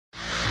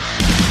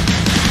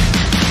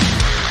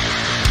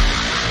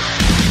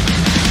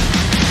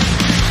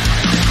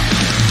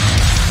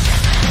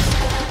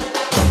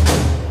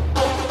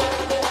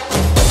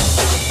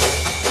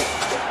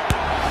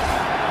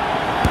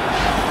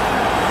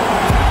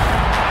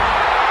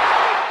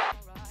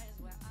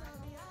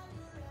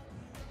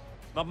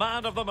the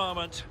man of the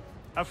moment.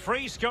 A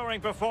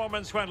free-scoring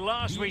performance when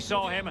last we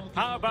saw him.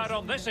 How about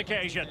on this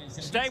occasion?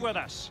 Stay with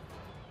us.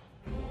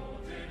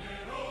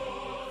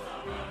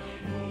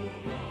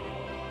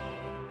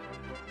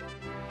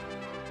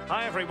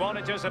 Hi everyone,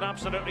 it is an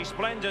absolutely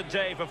splendid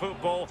day for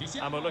football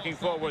and we're looking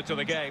forward to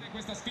the game.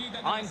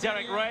 I'm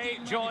Derek Ray,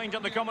 joined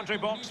in the commentary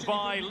box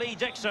by Lee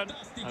Dixon.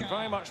 I'm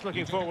very much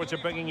looking forward to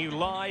bringing you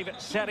live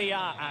Serie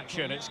A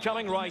action. It's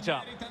coming right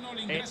up.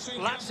 It's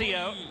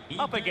Lazio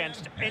up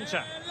against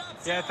Inter.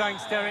 Yeah,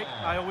 thanks Derek.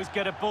 I always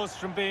get a buzz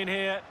from being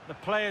here. The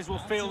players will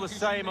feel the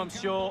same, I'm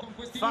sure.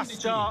 Fast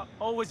start,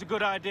 always a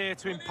good idea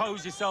to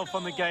impose yourself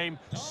on the game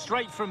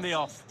straight from the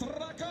off.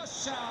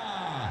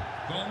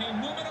 Con il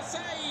numero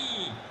 6,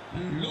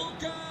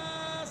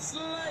 Lucas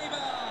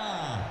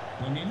Leiva.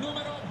 Con il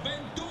numero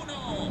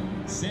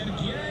 21,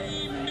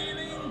 Sergej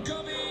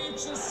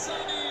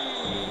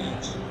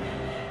Milinkovic-Savic.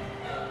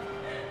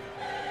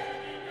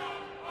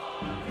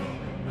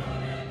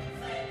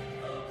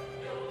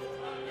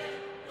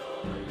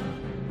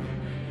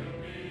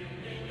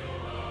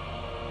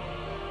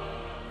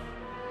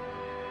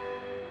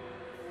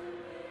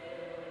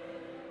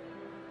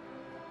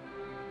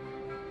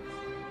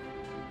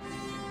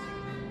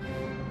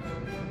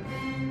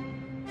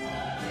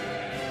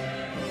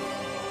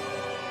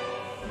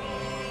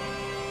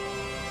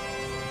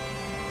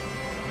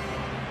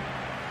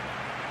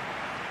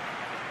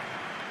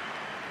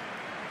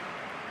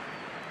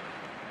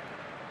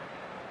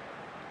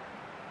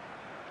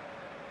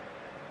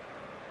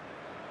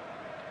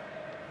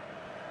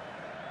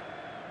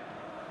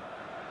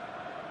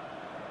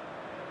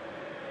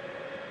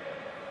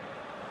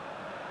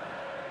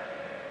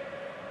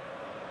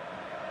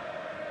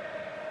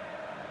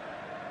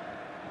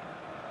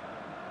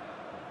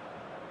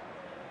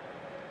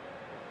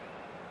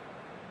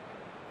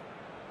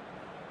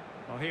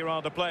 Well, here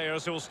are the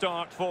players who'll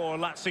start for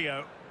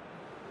Lazio.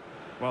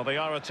 Well, they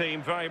are a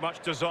team very much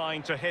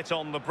designed to hit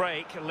on the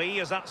break. Lee,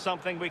 is that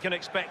something we can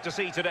expect to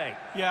see today?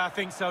 Yeah, I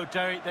think so,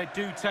 Derek. They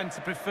do tend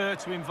to prefer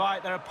to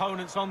invite their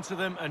opponents onto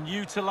them and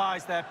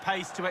utilise their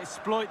pace to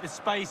exploit the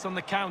space on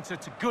the counter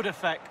to good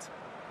effect.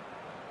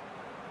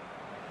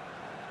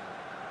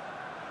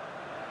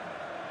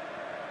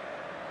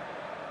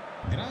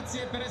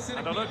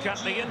 And a look at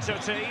the Inter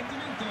team.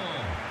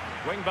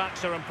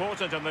 Wing-backs are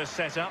important in this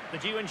setup.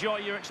 Did you enjoy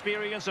your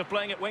experience of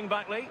playing at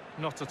wing-back, Lee?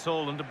 Not at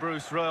all under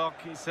Bruce Rock.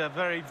 It's a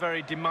very,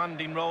 very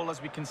demanding role,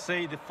 as we can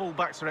see. The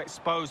full-backs are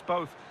exposed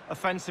both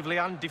offensively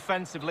and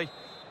defensively.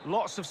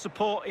 Lots of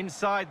support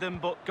inside them,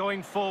 but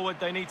going forward,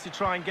 they need to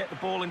try and get the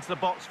ball into the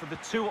box for the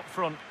two up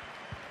front.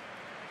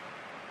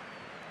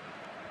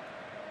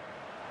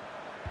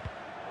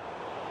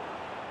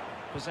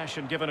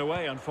 Possession given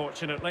away,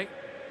 unfortunately.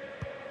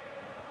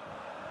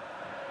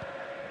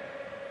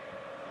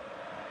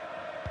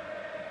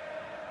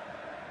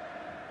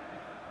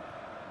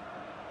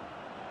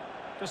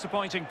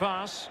 Disappointing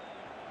pass.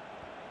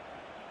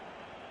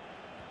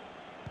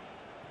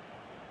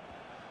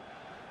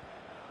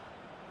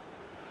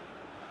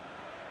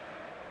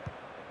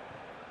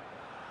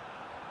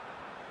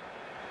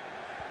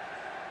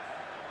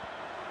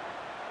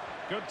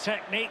 Good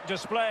technique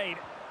displayed.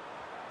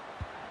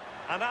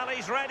 And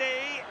Ali's ready.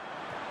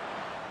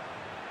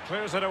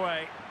 Clears it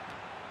away.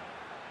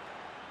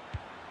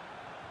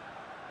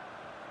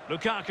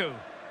 Lukaku.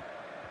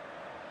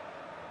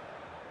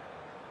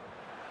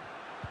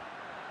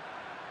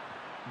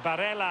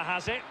 Barella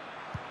has it.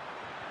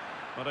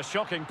 What a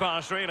shocking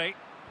pass, really.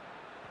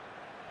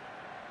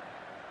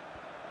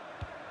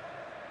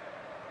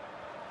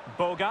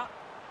 Boga.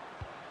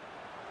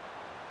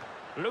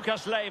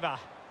 Lucas Leiva.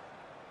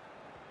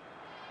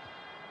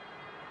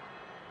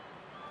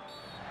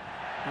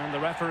 And the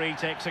referee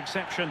takes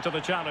exception to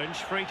the challenge.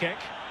 Free kick.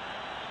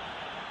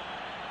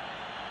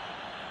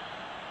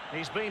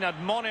 He's been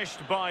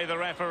admonished by the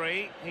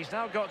referee. He's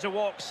now got to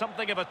walk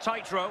something of a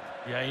tightrope.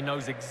 Yeah, he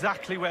knows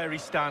exactly where he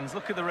stands.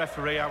 Look at the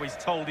referee, how he's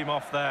told him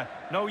off there.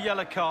 No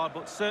yellow card,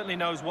 but certainly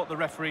knows what the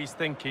referee's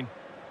thinking.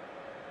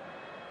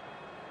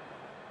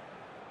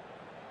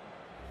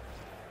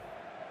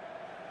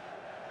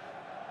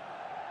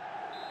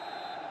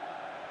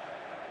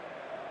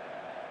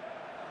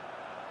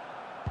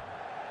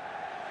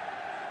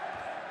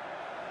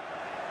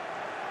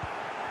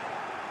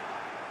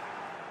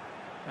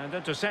 And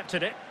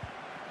intercepted it.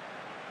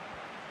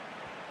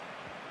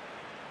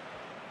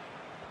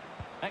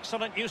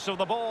 Excellent use of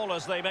the ball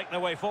as they make their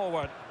way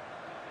forward.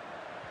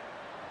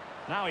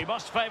 Now he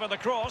must favour the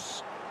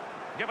cross.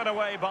 Given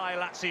away by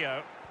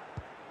Lazio.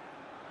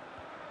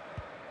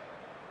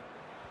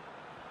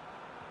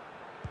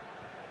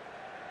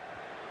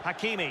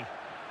 Hakimi.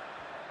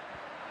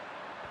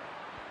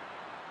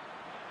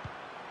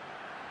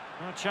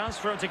 A chance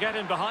for him to get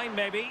in behind,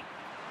 maybe.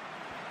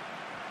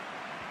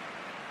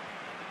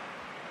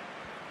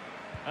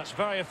 That's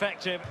very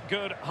effective,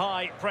 good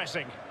high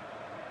pressing.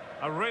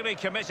 A really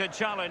committed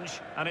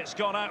challenge, and it's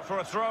gone out for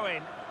a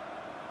throw-in.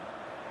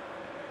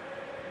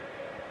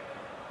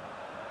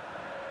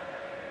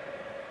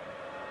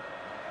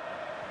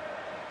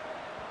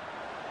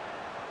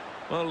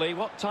 Well, Lee,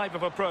 what type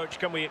of approach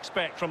can we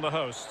expect from the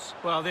hosts?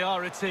 Well, they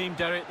are a team,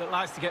 Derek, that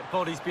likes to get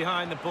bodies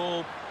behind the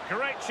ball.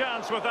 Great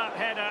chance with that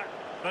header,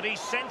 but he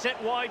sent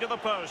it wide of the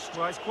post.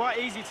 Well, it's quite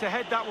easy to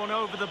head that one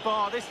over the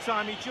bar. This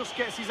time he just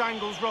gets his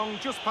angles wrong,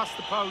 just past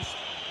the post.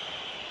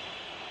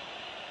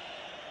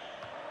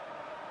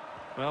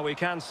 Well, we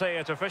can say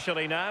it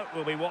officially now.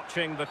 We'll be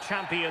watching the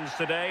champions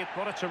today.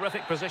 What a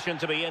terrific position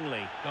to be in,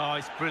 Lee. Oh,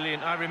 it's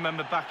brilliant. I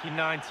remember back in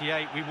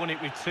 '98, we won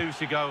it with 2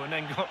 to go and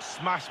then got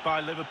smashed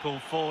by Liverpool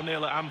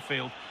 4-0 at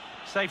Anfield.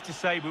 Safe to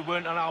say we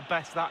weren't at our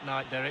best that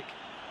night, Derek.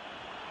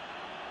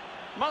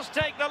 Must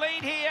take the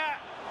lead here.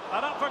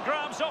 And up for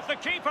grabs off the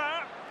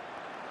keeper.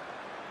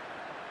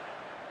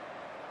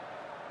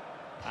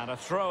 And a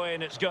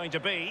throw-in it's going to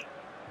be.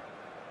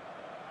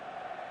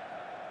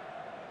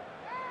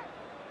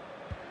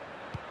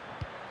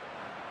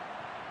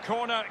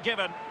 Corner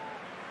given.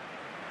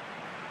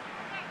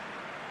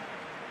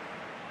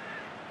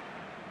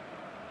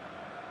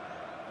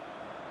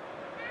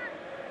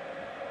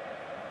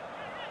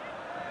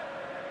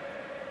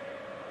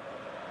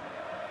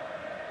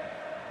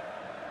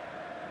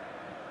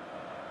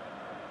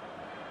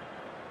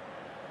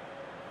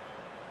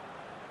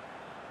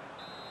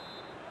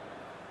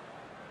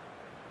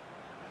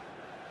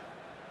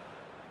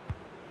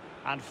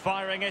 And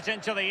firing it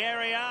into the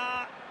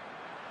area.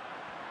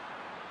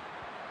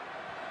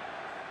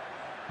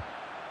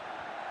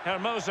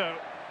 Hermoso.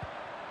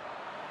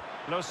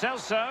 Lo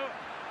Celso.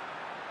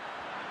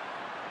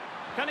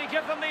 Can he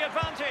give them the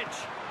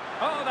advantage?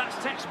 Oh,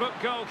 that's textbook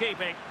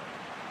goalkeeping.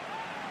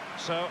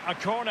 So, a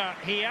corner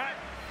here.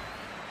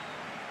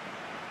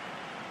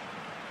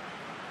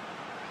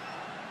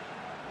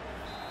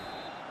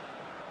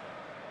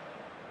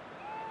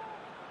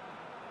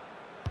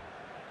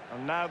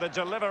 And now the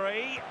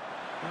delivery.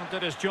 Well,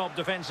 did his job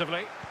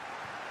defensively.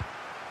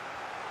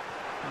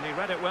 And he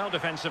read it well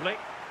defensively.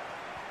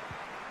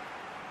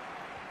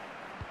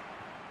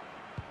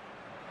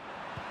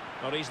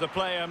 Well, he's the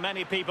player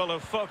many people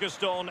have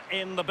focused on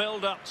in the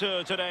build-up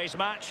to today's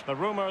match. The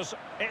rumours,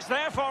 it's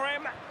there for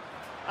him.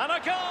 And a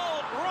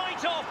goal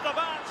right off the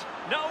bat.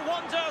 No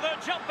wonder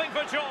they're jumping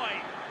for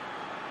joy.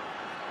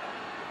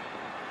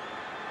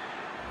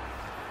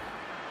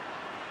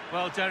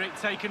 Well, Derek,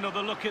 take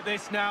another look at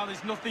this now.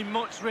 There's nothing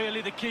much,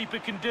 really, the keeper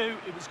can do.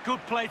 It was good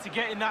play to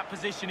get in that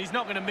position. He's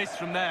not going to miss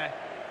from there.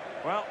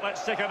 Well,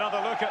 let's take another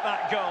look at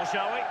that goal,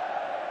 shall we?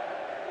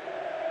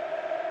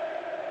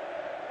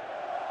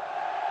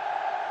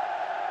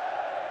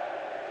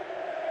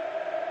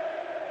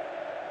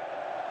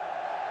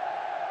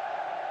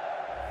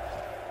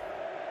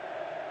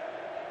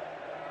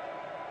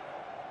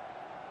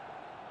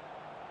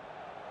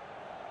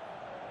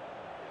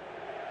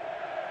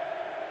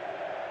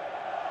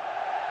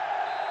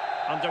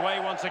 Underway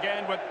once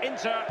again with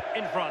Inter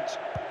in front.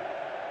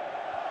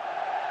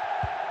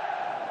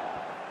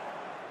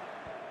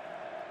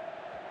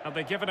 Have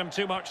they given him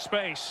too much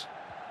space?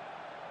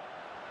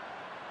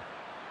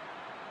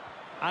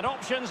 And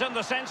options in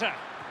the centre.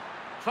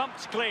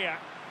 Thumped clear.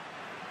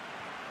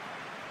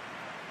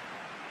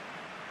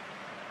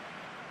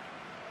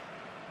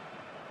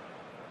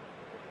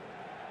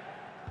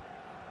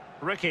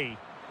 Ricky.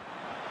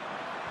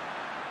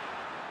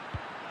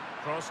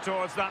 Cross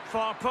towards that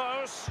far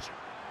post.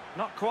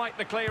 Not quite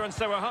the clearance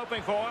they were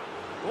hoping for.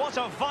 What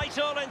a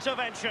vital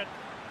intervention.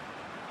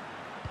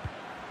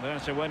 There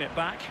to win it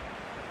back.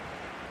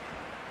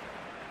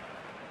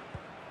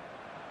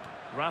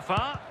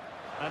 Rafa,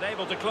 and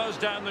able to close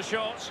down the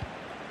shot.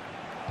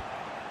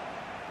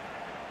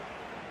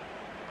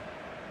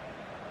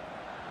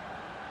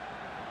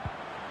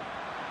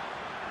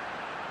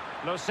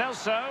 Lo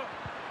Celso.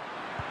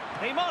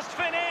 He must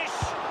finish.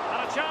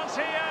 And a chance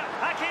here.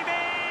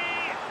 Hakimi.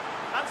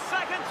 And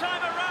second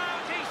time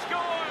around he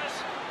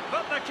scores.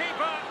 But the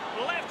keeper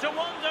left to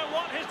wonder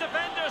what his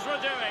defenders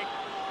were doing.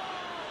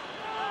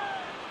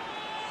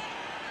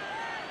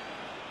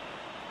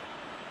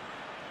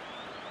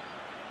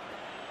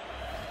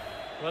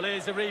 Well,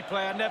 here's a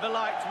replay. I never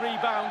liked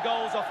rebound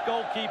goals off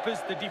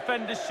goalkeepers. The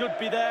defenders should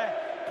be there.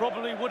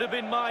 Probably would have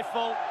been my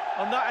fault.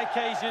 On that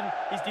occasion,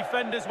 his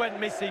defenders went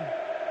missing.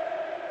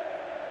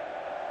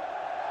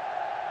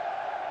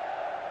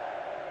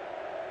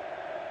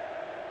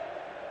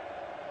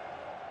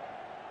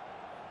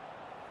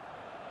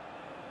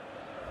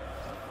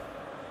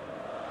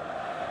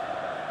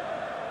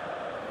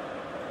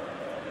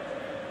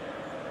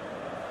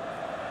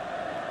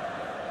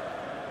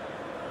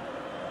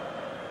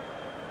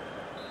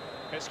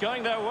 It's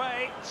going their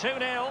way,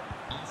 2-0.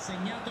 Ha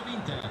segnato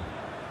l'Inter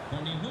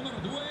con il numero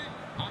 2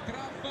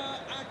 Achraf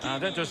Hakimi.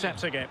 And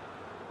intercepting it.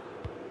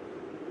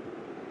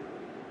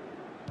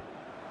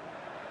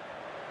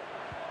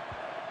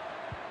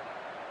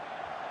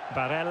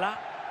 Barella.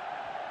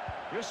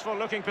 Useful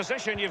looking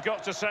position, you've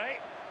got to say.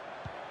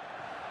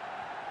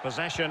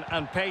 Possession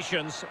and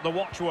patience, the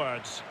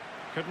watchwords.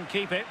 Couldn't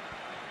keep it.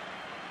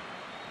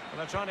 And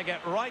they're trying to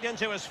get right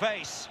into his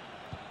face.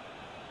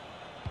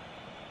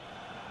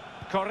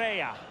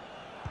 Correa.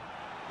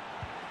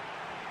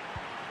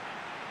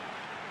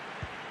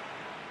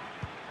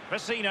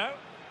 Vecino.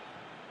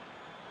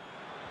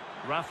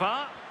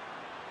 Rafa.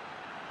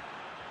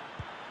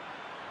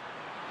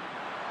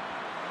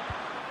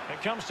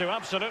 It comes to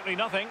absolutely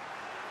nothing.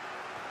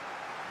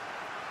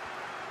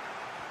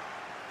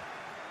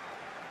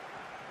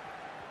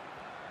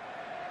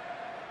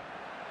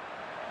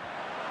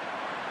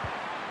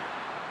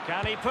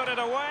 Can he put it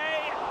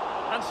away?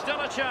 And still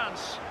a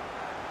chance.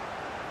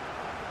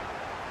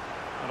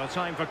 And a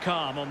time for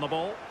calm on the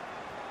ball.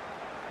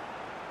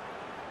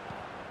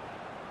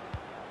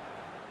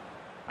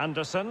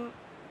 Anderson.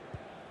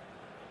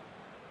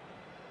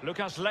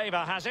 Lucas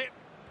Leiva has it.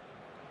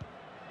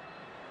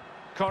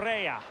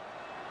 Correa.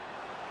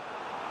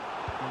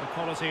 And the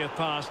quality of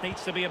pass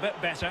needs to be a bit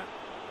better.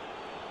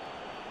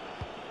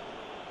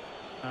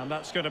 And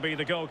that's going to be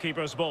the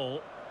goalkeeper's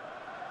ball.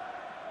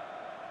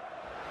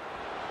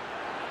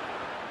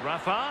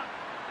 Rafa.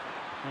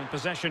 And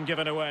possession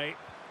given away.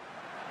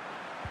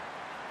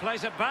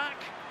 Plays it back.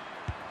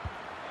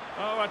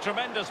 Oh, a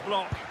tremendous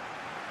block.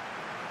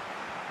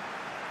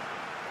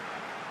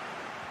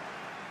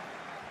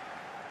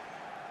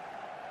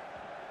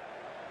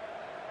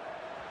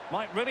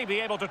 Might really be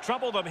able to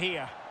trouble them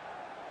here.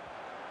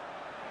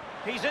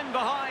 He's in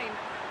behind.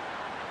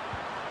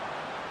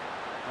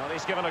 Well,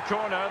 he's given a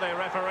corner, the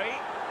referee.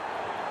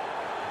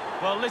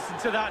 Well, listen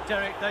to that,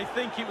 Derek. They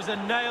think it was a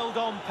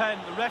nailed-on pen.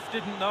 The ref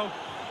didn't know.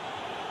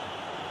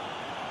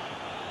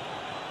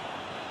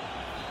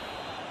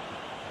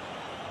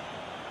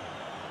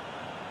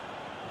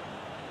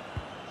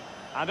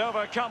 And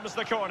over comes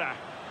the corner.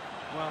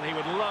 Well, he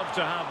would love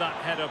to have that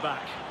header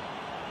back.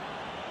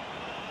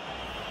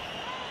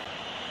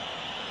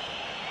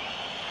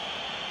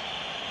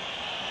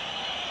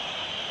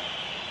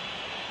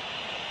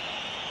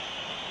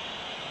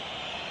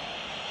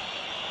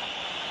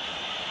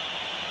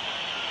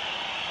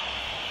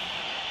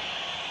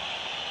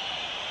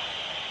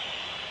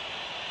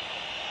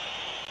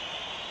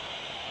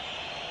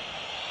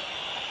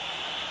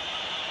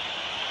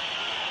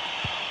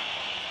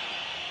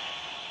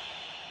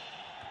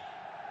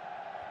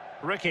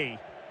 Ricky.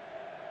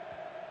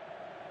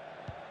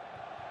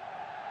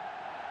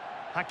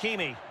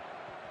 Hakimi.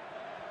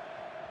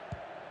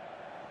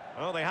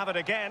 Oh, they have it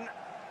again.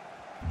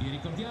 Vi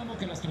ricordiamo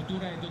che la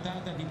struttura è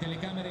dotata di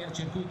telecamere a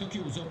circuito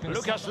chiuso per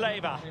Lucas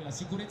Leiva. la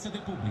sicurezza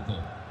del pubblico.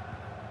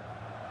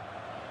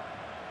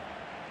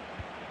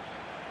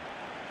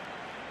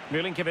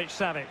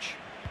 Milinkovic-Savic.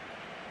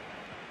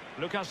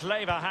 Lucas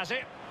Leiva has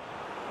it.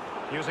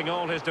 Using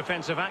all his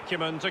defensive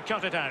acumen to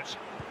cut it out.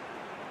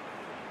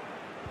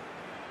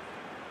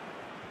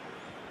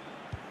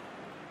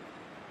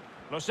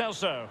 Lo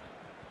Celso.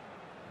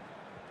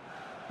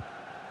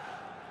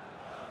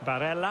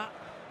 Barella.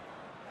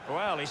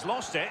 Well, he's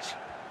lost it.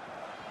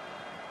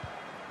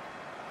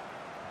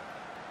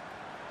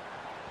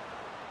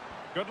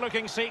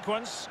 Good-looking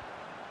sequence.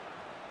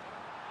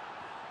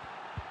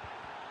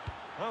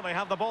 Well, they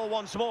have the ball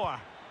once more.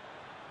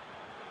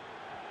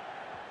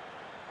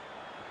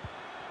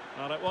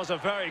 Well, it was a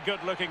very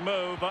good-looking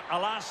move, but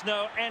alas,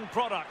 no end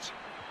product.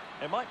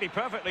 It might be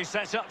perfectly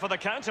set up for the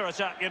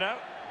counter-attack, you know.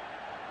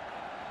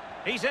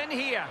 He's in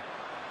here.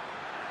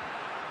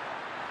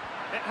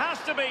 It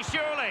has to be,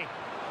 surely.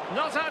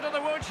 Not out of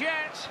the woods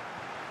yet.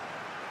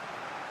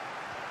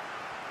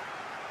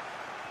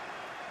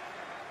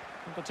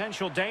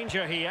 Potential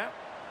danger here.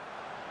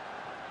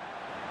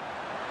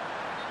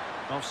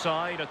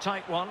 Offside, a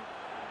tight one.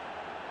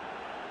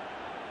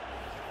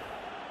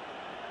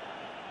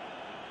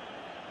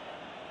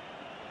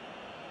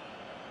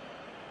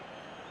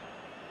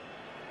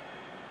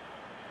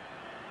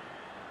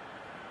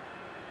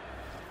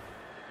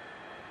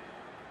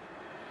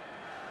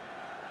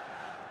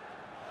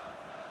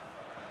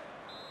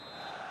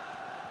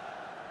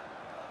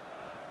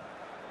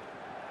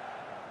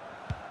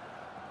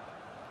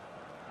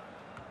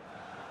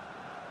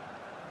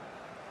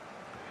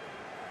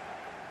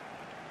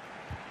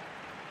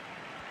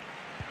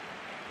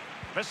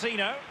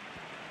 Vecino.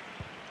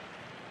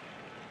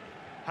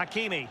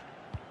 Hakimi.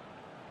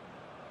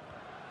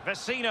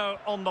 Vecino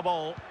on the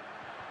ball.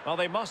 Well,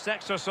 they must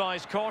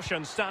exercise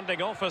caution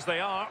standing off as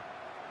they are.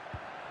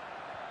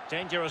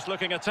 Dangerous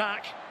looking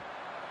attack.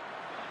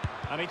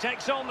 And he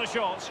takes on the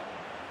shot.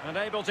 And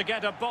able to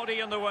get a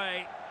body in the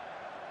way.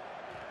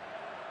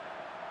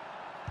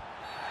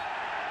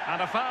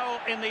 And a foul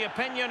in the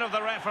opinion of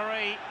the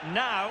referee.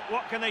 Now,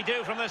 what can they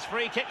do from this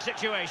free kick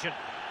situation?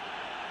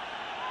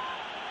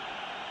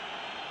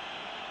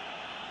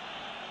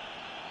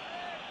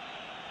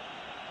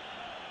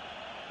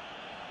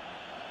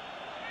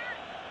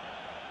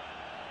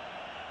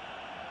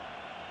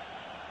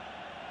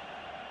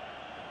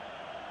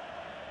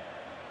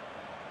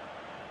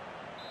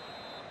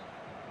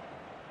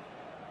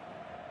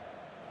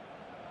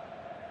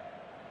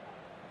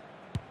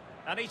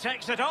 And he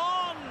takes it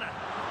on!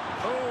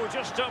 Oh,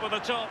 just over the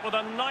top with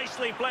a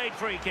nicely played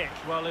free kick.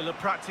 Well, he'll have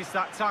practiced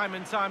that time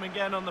and time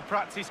again on the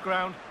practice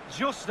ground.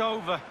 Just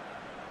over.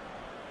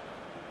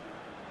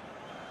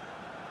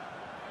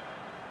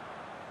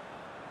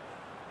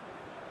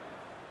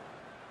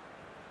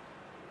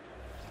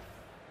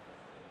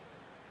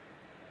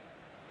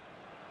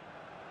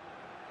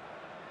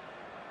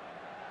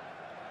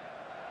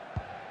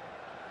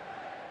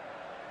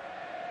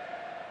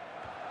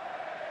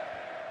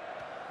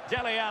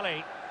 Dele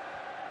Alli.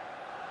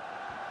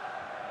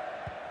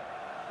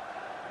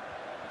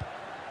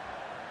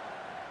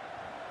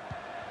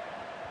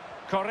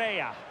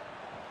 Correa.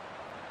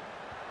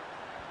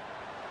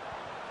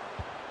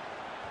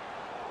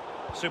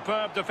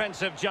 Superb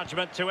defensive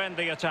judgment to end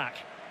the attack.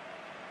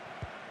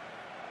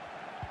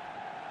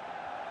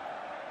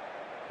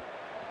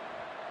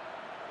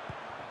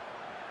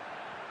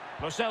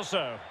 Lo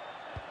Celso.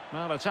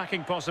 Well,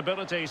 attacking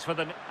possibilities for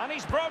the... And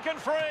he's broken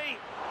free!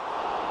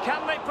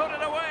 Can they put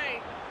it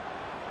away?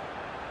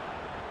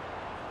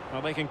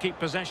 Well, they can keep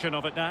possession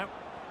of it now.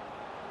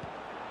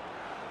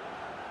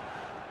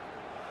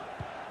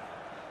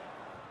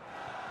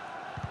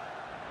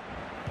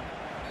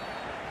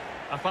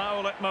 A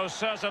foul it most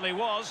certainly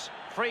was.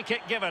 Free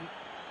kick given.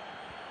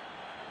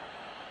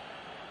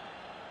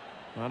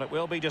 Well, it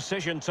will be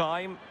decision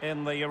time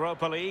in the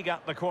Europa League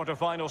at the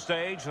quarter-final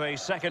stage, the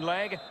second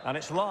leg, and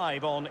it's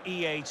live on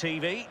EA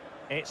TV.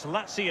 It's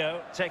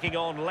Lazio taking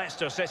on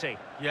Leicester City.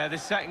 Yeah, the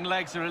second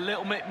legs are a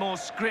little bit more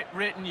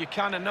script-written. You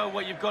kind of know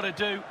what you've got to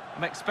do.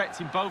 I'm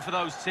expecting both of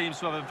those teams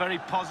to have a very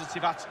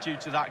positive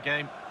attitude to that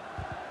game.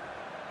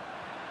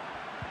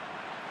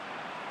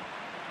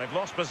 They've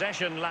lost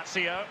possession,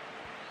 Lazio.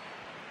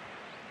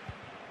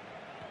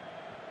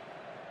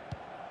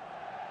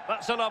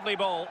 That's a lovely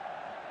ball.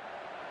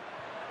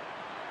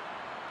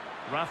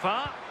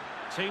 Rafa,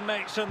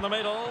 teammates in the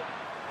middle,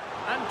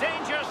 and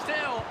danger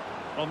still.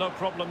 Well, no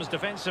problems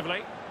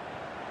defensively.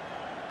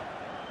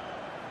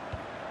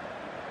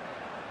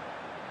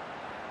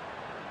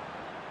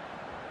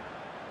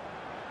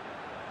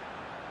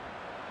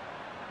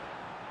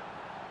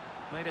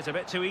 Made it a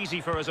bit too easy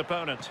for his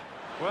opponent.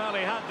 Well,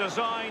 he had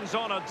designs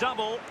on a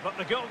double, but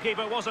the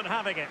goalkeeper wasn't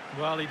having it.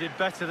 Well, he did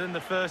better than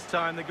the first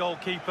time, the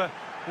goalkeeper.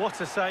 What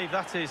a save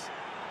that is.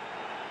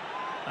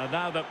 And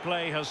now that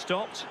play has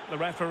stopped, the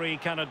referee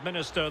can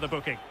administer the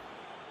booking.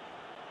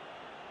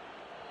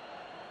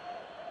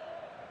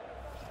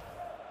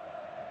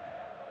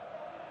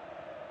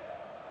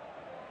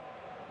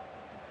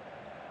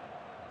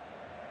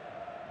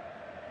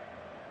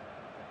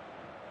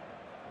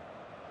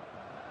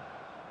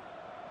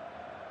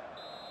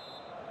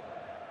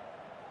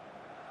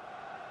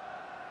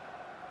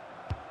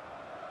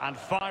 And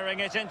firing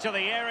it into the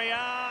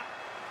area.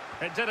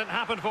 It didn't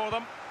happen for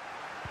them.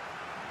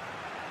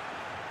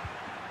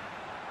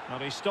 Well,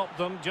 he stopped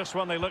them just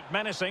when they looked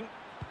menacing.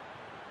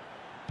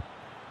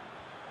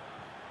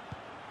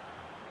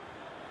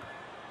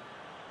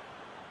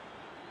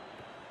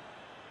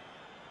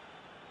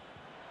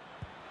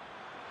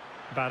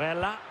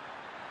 Barella.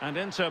 And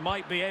Inter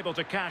might be able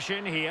to cash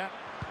in here.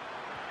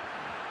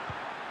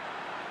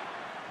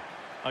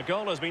 A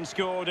goal has been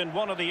scored in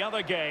one of the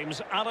other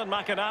games. Alan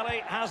McInally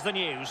has the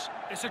news.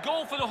 It's a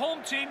goal for the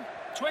home team.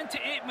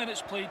 28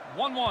 minutes played,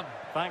 1-1.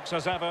 Thanks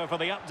as ever for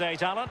the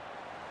update, Alan.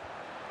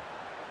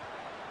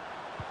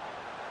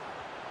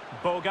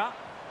 Boga.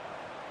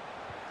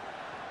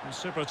 A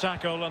super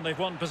tackle and they've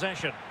won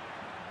possession.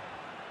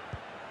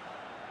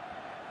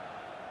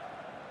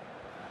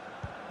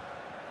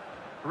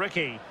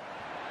 Ricky.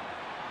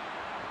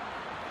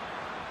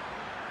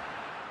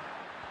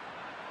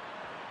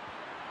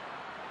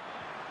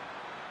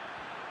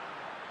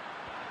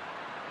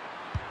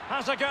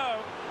 Has a go.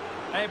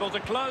 Able to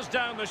close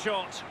down the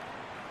shot.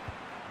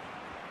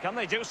 Can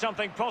they do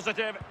something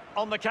positive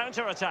on the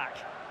counter-attack?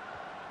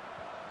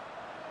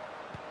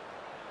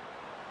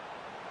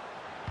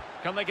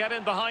 Can they get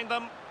in behind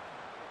them?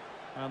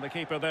 And the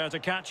keeper there to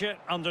catch it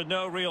under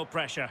no real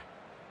pressure.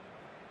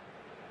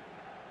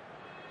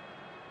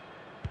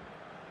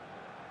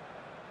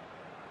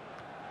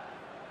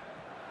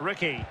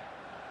 Ricky.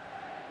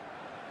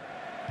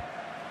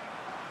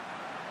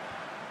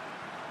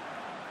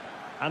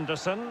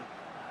 Anderson.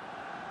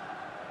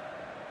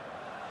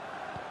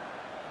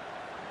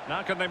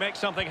 Now can they make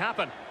something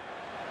happen?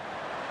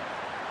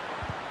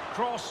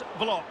 Cross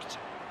blocked.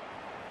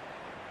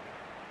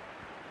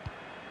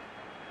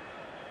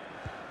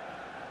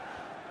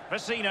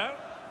 Vecino.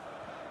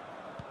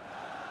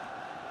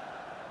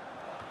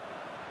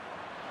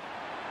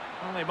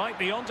 Well, they might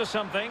be onto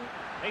something.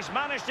 He's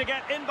managed to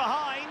get in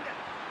behind.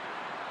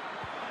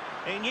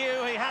 He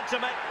knew he had to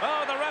make...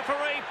 Oh, the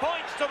referee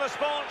points to the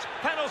spot.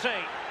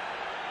 Penalty.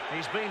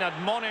 He's been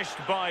admonished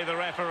by the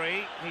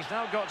referee. He's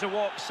now got to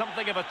walk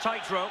something of a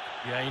tightrope.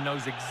 Yeah, he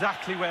knows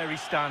exactly where he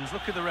stands.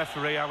 Look at the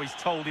referee, how he's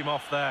told him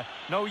off there.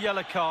 No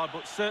yellow card,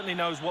 but certainly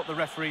knows what the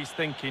referee's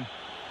thinking.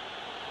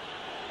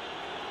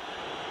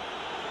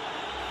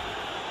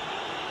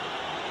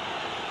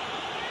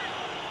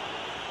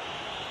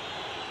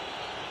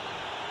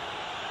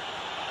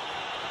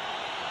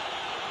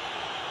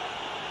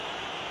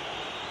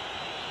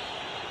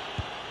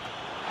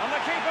 And the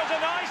keeper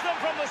denies them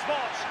from the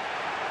spot.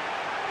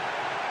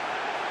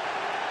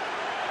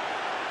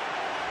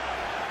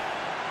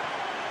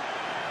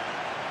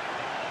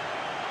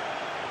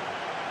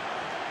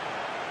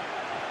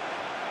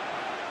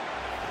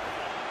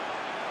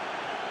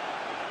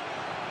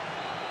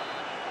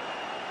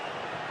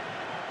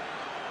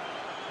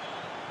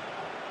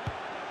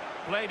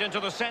 Played into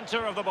the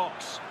centre of the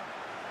box.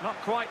 Not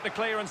quite the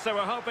clearance they were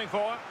hoping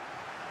for.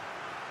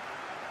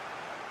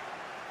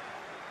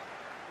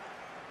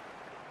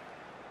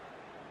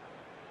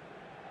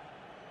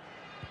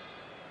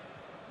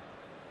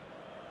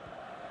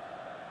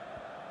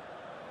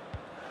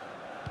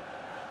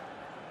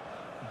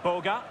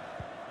 Boga.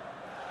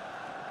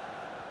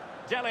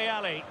 Dele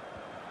Alli.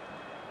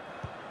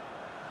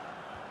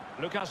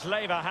 Lucas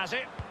Leiva has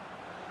it.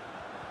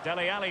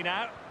 Dele Alli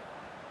now.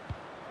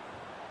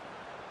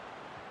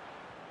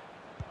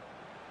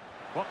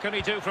 What can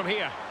he do from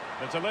here?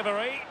 The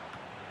delivery.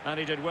 And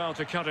he did well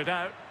to cut it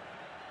out.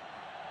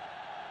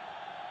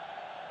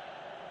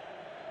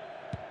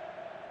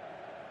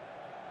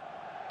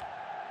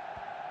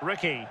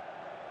 Ricky.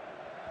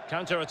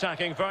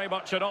 Counter-attacking, very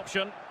much an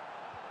option.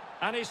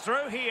 And he's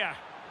through here.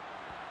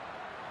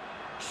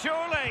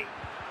 Surely.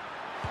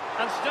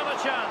 And still a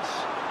chance.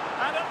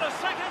 And at the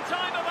second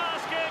time of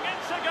asking,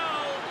 it's a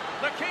goal.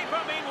 The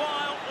keeper,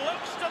 meanwhile,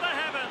 looks to the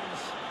heavens.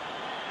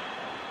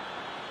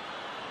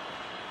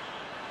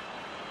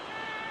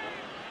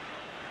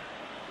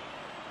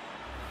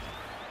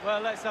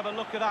 Well, let's have a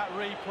look at that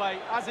replay.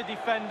 As a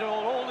defender,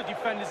 or all the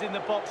defenders in the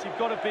box, you've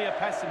got to be a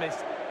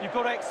pessimist. You've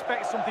got to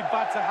expect something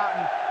bad to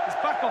happen.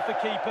 It's back off the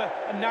keeper,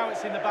 and now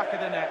it's in the back of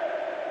the net.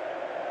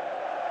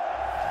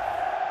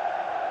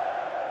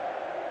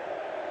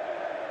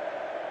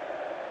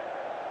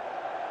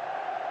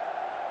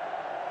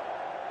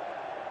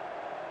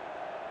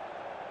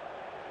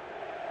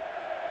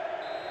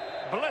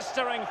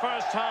 Blistering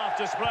first half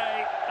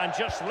display, and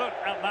just look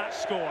at that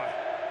score.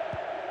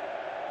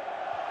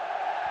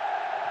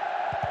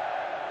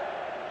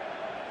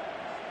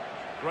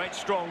 Great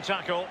strong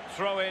tackle,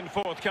 throw in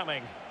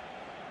forthcoming.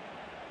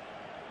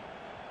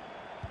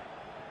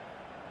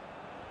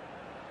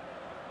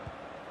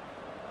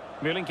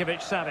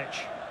 Milinkovic-Savic.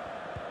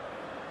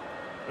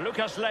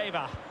 Lucas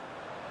Leiva.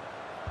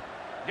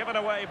 Given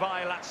away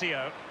by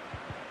Lazio.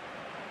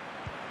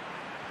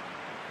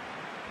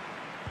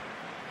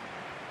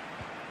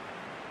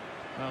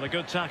 Well, a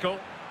good tackle.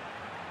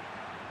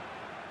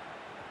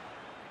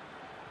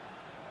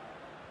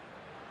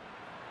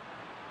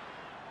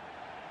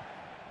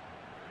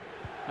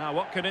 Now,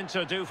 what can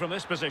Inter do from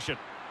this position?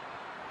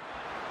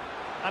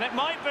 And it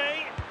might be.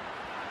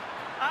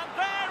 And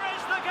there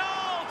is the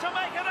goal to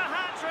make it a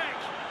hat-trick.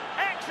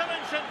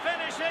 Excellence in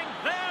finishing,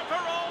 there for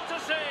all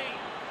to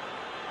see.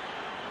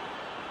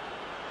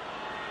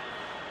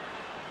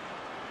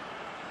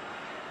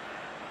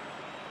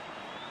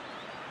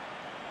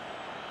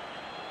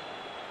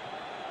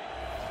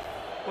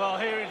 Well,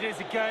 here it is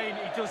again.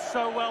 He does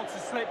so well to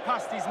slip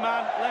past his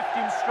man, left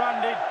him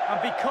stranded,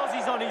 and because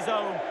he's on his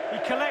own, he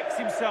collects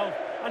himself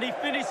and he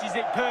finishes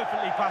it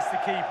perfectly past the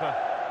keeper.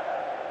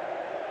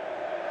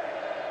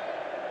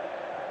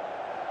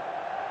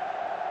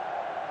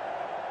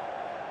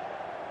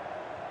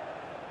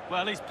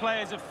 Well, his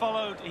players have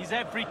followed his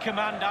every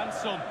command and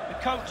some. The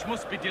coach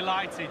must be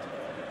delighted.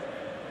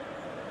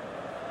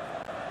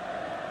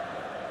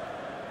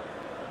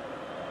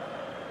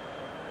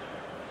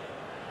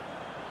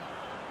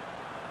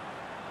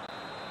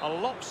 A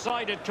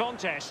lopsided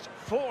contest,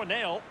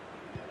 4-0.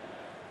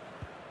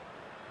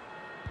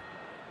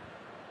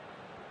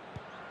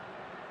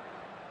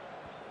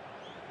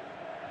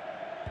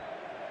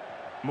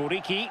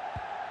 Muriqi.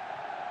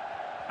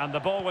 And the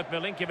ball with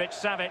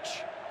Milinkovic-Savic.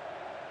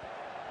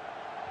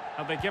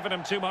 Have they given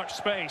him too much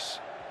space?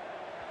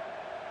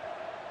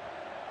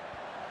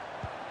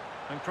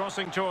 And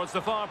crossing towards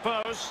the far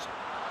post.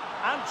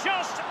 And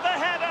just the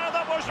header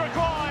that was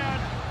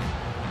required.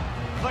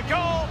 The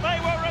goal they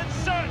were in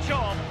search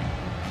of.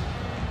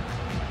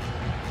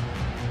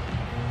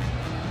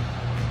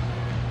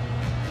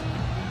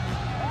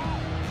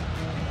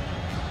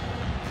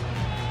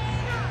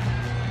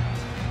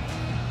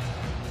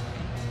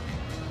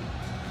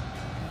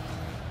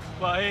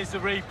 Well, here's the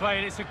replay,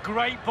 and it's a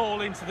great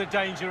ball into the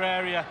danger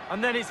area.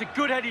 And then it's a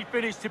good headed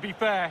finish, to be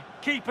fair.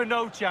 Keeper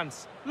no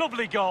chance.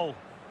 Lovely goal.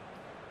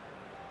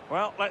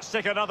 Well, let's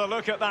take another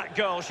look at that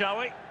goal, shall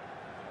we?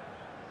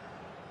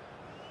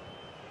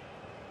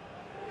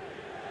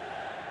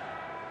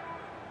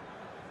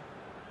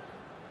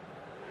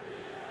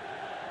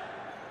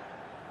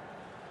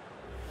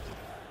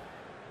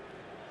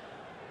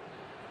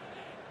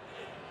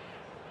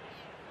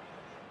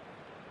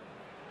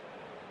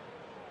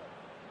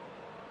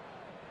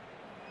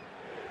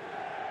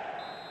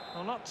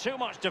 Well, not too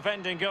much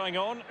defending going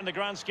on in the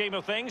grand scheme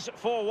of things.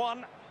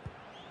 4-1.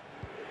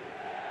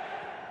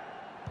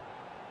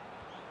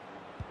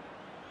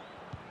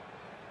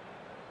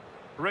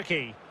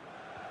 Ricky.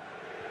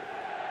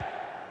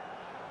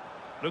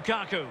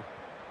 Lukaku.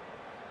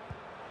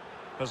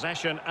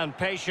 Possession and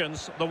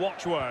patience, the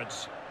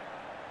watchwords.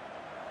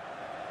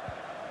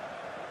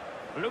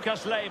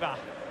 Lucas Leiva.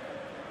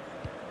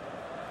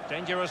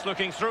 Dangerous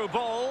looking through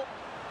ball.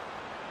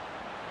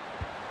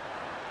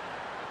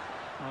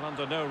 Well,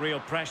 under no real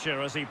pressure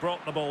as he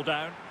brought the ball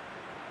down.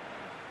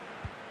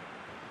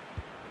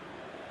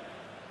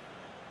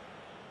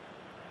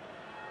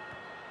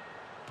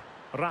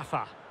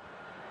 Rafa.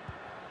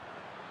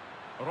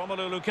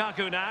 Romelu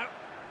Lukaku now.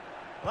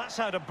 That's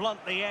how to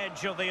blunt the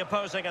edge of the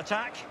opposing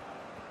attack.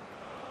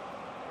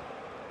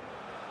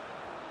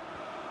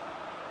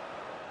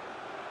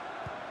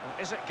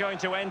 Well, is it going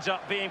to end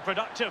up being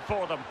productive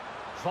for them?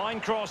 Fine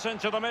cross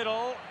into the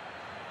middle.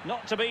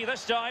 Not to be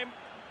this time.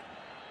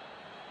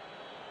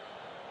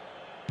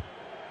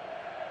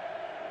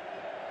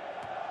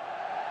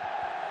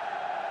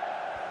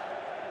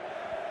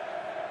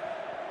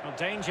 Well,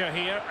 danger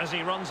here as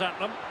he runs at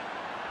them.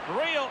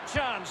 Real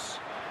chance.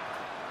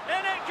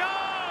 In it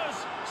goes!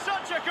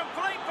 Such a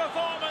complete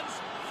performance.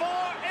 4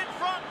 in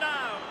front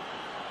now.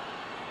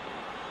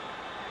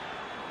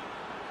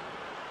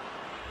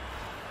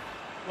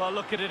 Well,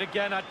 look at it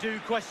again. I do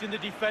question the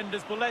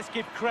defenders, but let's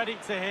give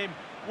credit to him.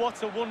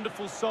 What a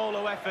wonderful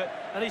solo effort.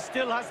 And he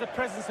still has the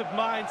presence of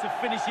mind to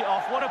finish it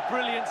off. What a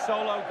brilliant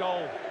solo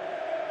goal.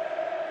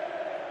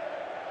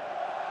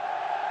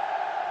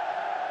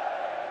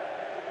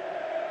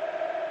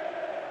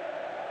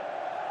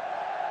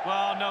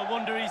 Well, no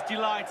wonder he's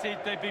delighted.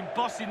 They've been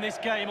bossing this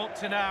game up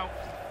to now.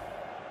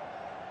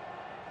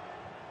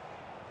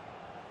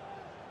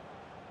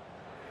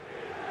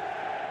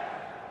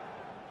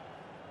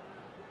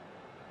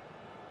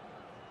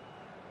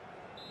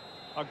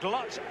 A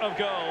glut of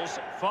goals.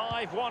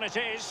 5-1 it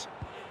is.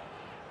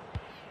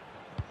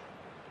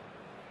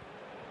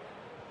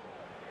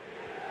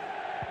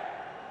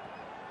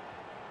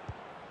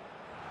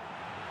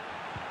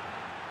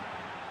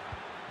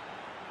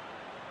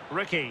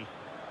 Ricky.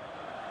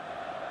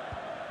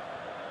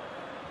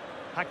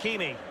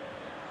 Hakimi,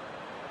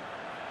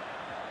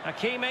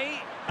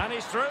 and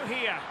he's through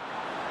here.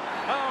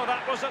 Oh,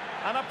 that was it.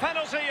 And a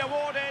penalty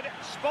awarded.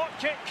 Spot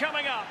kick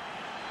coming up.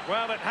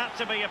 Well, it had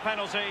to be a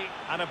penalty,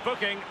 and a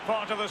booking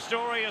part of the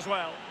story as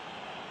well.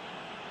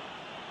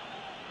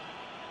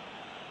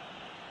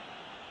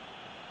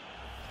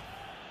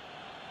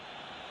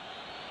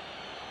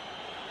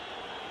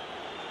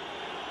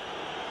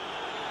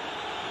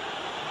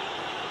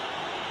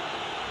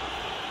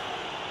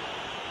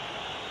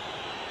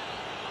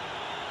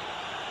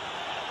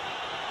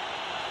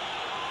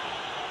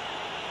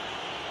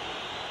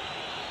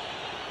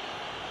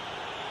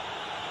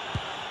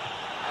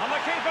 And the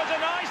keeper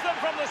denies them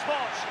from the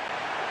spot.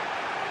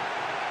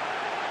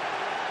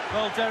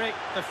 Well, Derek,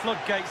 the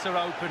floodgates are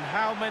open.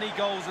 How many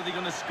goals are they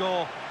going to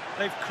score?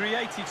 They've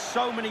created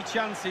so many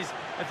chances.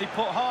 If they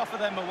put half of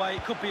them away,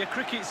 it could be a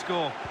cricket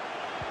score.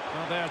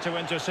 Well, there to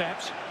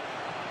intercept.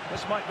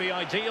 This might be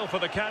ideal for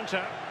the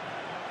counter.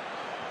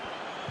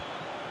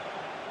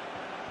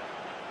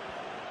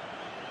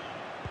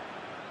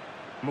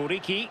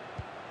 Muriqi.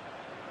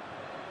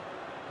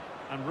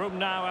 And room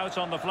now out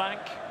on the flank.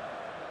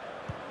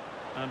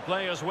 And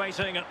players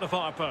waiting at the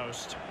far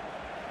post.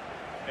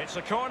 It's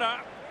a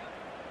corner.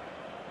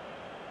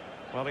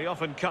 Well, he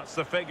often cuts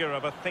the figure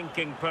of a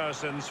thinking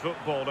person's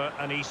footballer,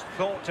 and he's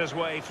thought his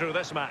way through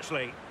this match,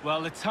 Lee.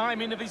 Well, the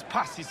timing of his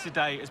passes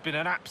today has been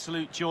an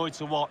absolute joy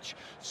to watch.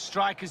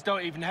 Strikers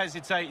don't even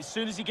hesitate. As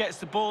soon as he gets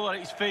the ball at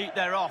his feet,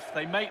 they're off.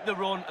 They make the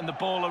run and the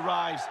ball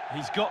arrives.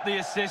 He's got the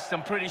assist.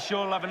 I'm pretty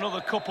sure he'll have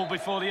another couple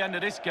before the end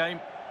of this game.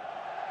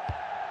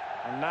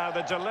 And now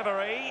the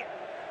delivery.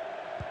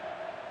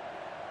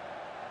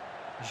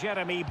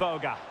 Jeremy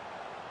Boga.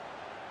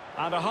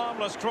 And a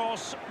harmless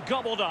cross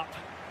gobbled up.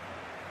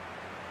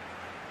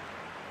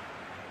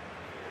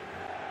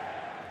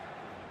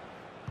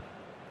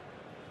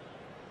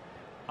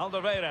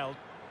 Alderweireld.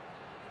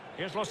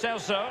 Here's Lo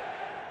Celso.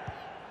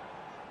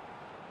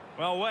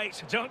 Well,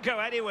 wait, don't go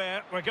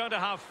anywhere. We're going to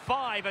have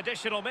 5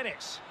 additional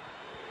minutes.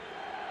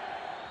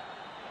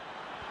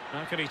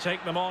 How can he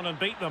take them on and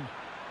beat them?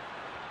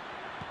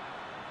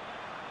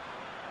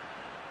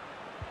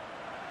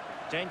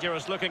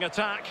 Dangerous looking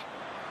attack.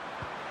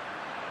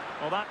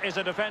 Well, that is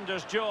a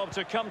defender's job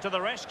to come to the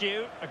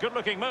rescue. A good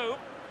looking move.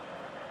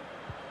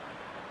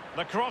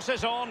 The cross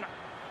is on.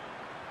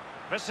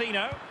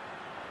 Vecino.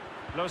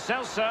 Lo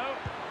Celso.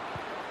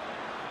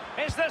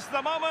 Is this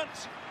the moment?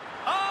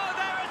 Oh,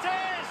 there it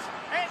is!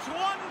 It's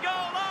one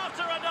goal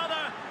after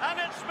another, and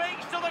it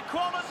speaks to the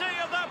quality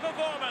of their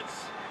performance.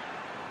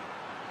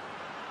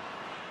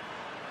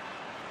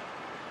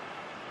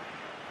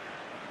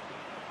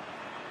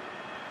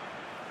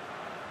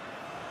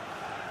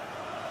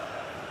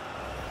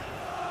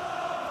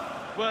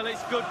 Well,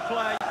 it's good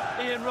play.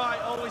 Ian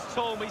Wright always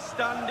told me,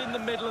 stand in the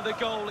middle of the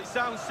goal. It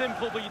sounds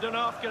simple, but you don't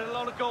have to get a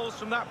lot of goals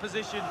from that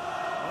position.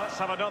 Well, let's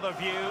have another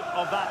view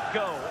of that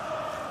goal.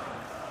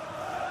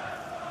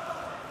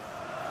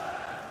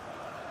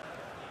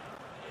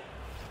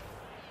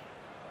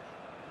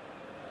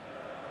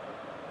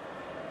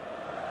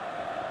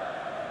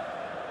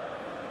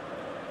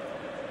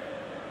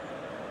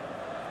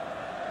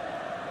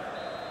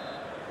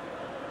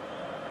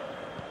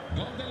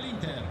 Gol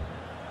dell'Inter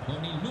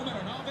con il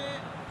numero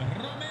 9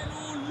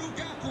 Romelu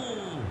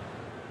Lukaku.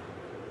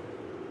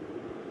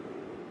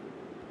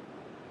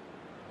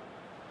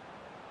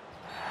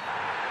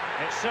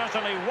 It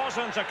certainly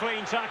wasn't a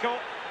clean tackle,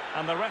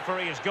 and the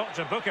referee has got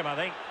to book him, I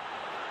think.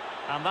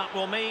 And that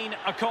will mean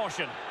a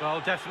caution.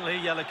 Well, definitely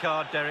a yellow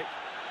card, Derek.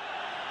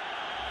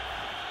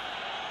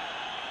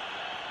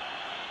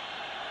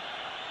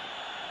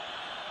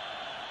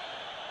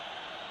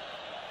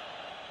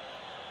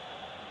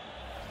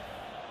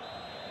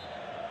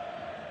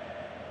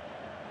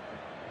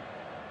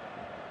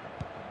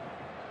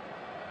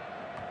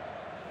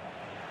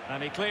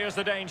 And he clears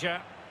the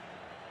danger.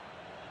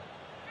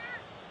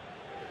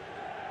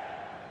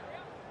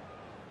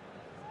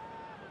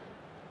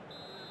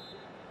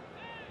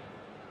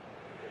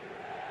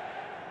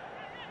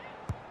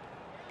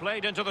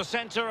 Played into the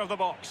centre of the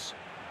box.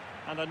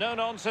 And a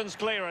no-nonsense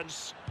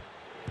clearance.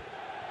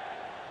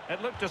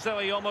 It looked as though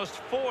he almost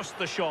forced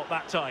the shot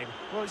that time.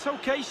 Well, it's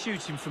okay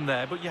shooting from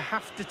there, but you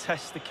have to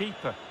test the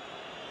keeper.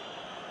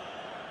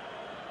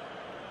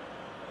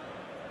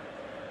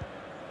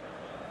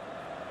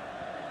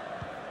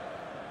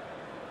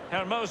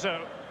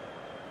 Hermoso.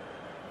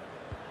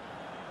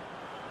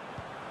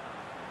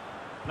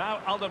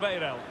 Now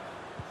Alderweireld.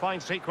 Fine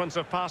sequence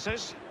of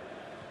passes.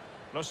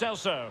 Lo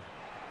Celso.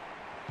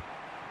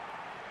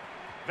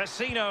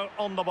 Vecino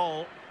on the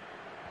ball.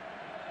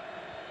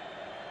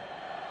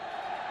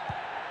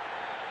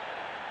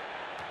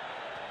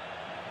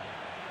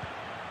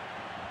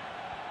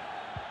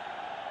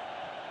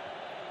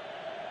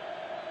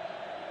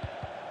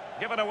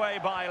 Given away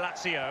by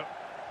Lazio.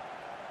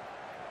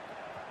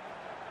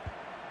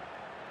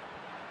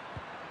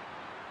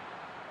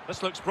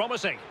 This looks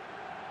promising.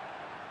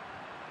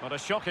 What a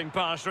shocking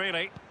pass,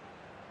 really.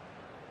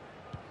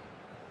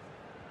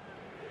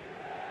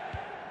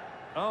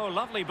 Oh,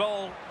 lovely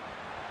ball.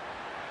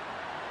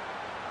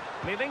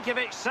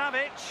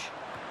 Milinkovic-Savic.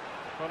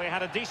 Well, he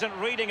had a decent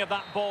reading of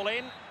that ball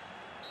in.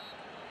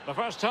 The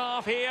first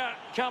half here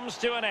comes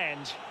to an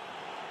end.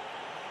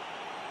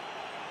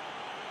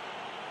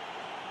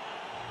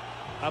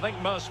 I think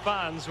most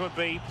fans would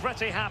be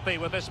pretty happy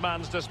with this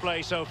man's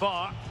display so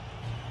far.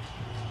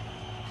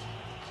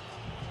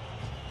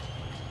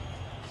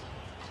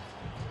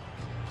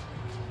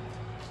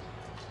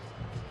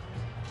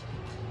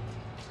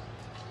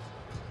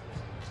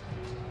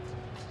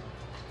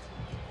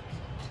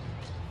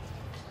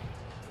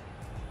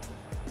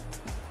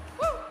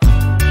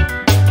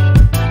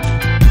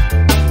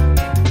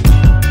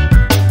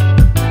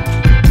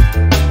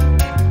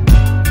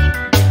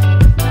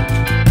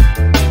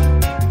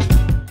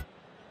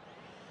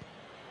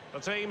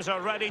 The teams are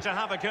ready to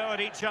have a go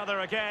at each other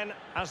again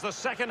as the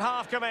second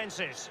half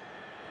commences.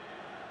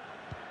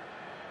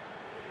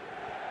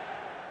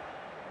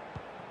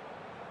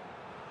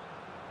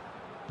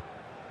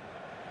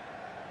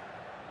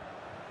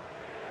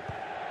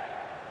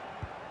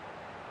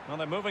 Well,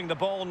 they're moving the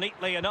ball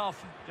neatly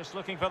enough, just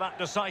looking for that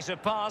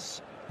decisive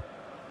pass.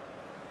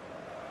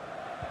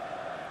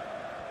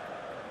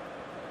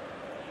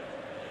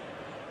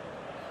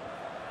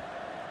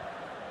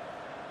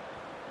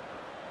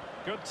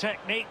 Good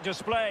technique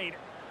displayed.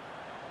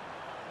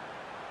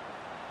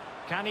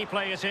 Can he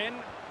play it in?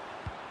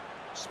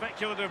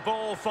 Speculative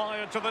ball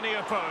fired to the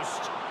near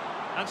post.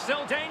 And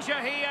still danger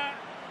here.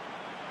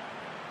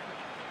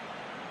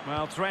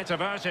 Well, threat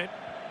averted.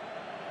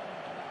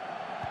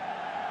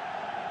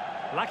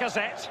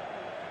 Lacazette.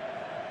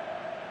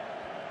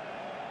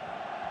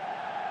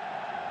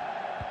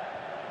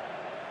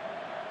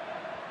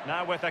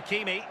 Now with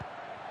Hakimi.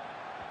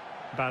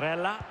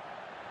 Barella.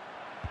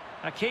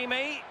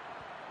 Hakimi.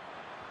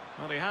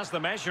 Well, he has the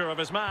measure of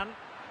his man.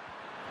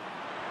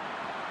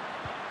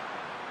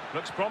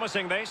 Looks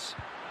promising, this.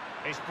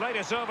 He's played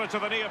it over to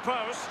the near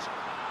post.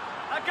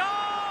 A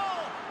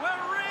goal!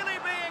 We're really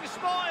being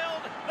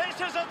spoiled. This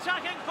is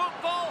attacking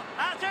football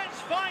at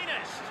its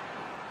finest.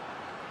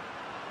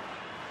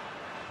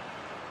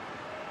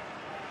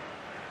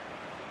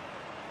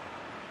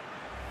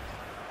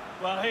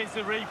 Well, here's the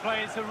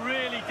replay. It's a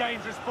really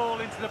dangerous ball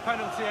into the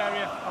penalty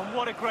area, and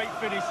what a great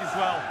finish as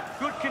well.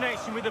 Good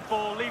connection with the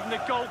ball, leaving the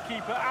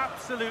goalkeeper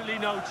absolutely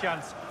no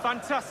chance.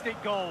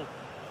 Fantastic goal.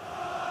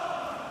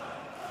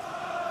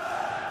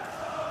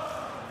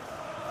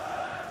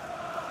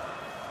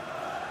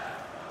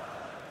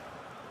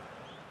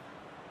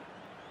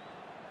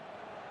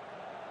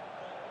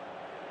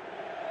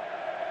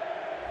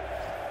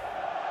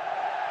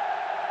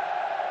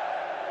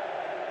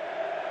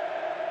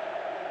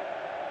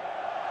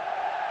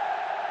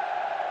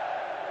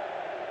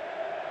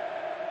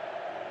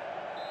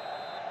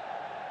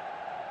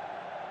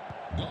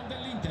 Gol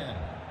dell'Inter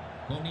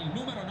con il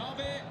numero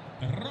 9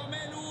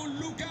 Romelu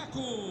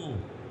Lukaku.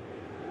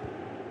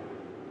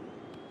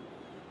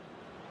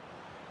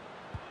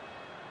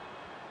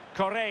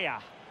 Correa.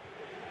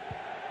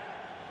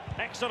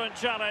 Excellent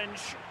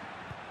challenge.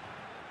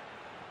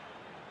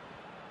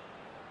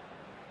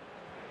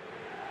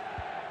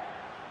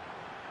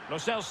 Lo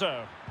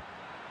Celso.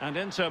 And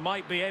Inter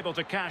might be able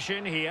to cash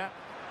in here.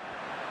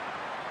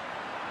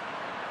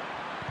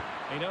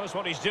 He knows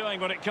what he's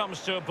doing when it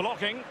comes to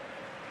blocking.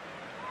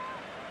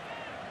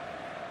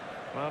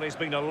 Well, he's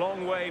been a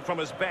long way from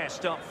his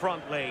best up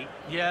front, Lee.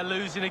 Yeah,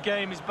 losing a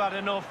game is bad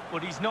enough,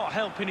 but he's not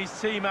helping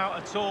his team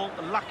out at all.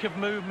 A lack of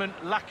movement,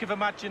 lack of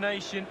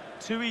imagination,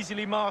 too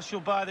easily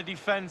marshalled by the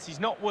defence. He's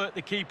not worked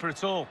the keeper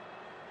at all.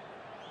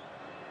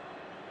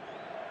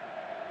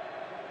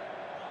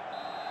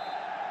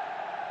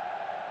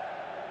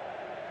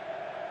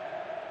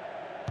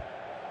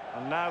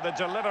 And now the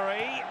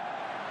delivery.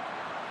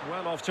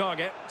 Well off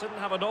target. Didn't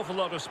have an awful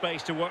lot of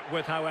space to work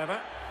with, however.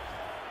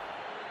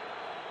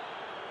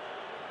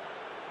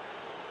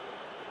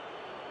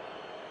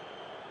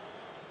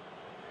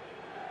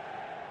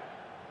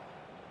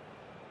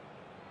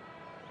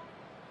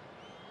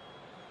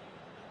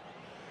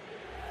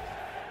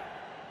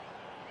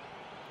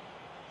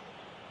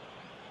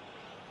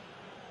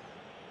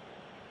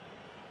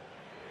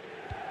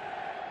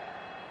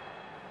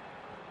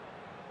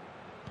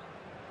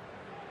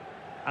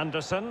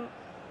 Anderson.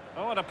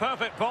 Oh, and a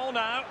perfect ball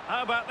now.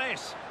 How about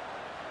this?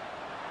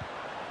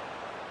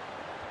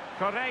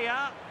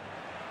 Correa.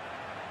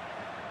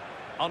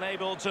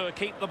 Unable to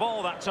keep the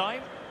ball that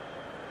time.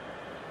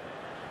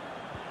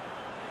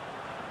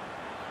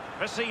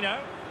 Vecino.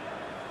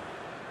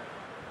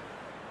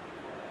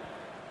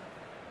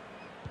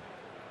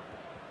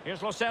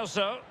 Here's Lo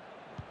Celso.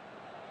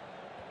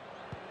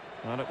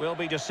 And it will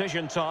be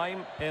decision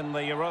time in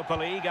the Europa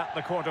League at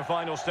the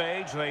quarter-final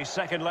stage, the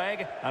second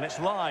leg, and it's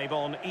live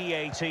on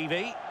EA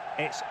TV.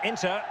 It's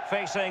Inter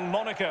facing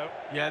Monaco.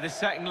 Yeah, the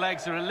second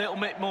legs are a little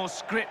bit more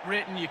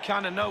script-written. You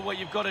kind of know what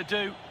you've got to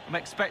do. I'm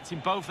expecting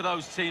both of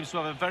those teams to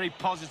have a very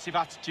positive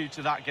attitude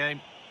to that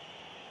game.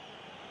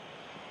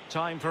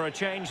 Time for a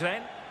change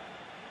then.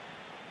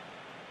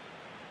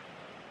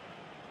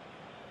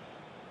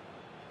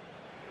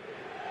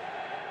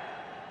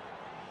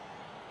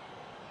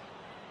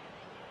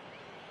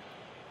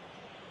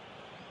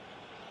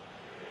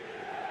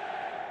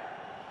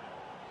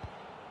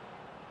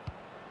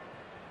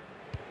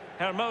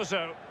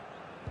 Hermoso.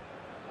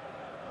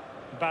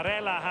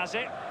 Barella has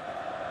it.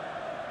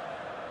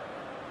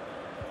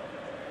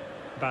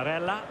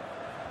 Barella.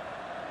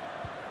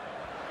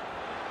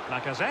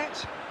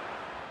 Lacazette.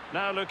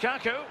 Now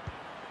Lukaku.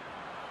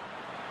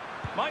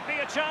 Might be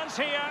a chance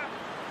here.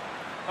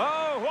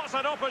 Oh, what's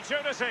an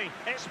opportunity.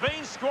 It's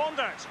been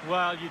squandered.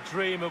 Well, you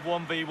dream of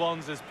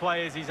 1v1s as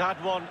players. He's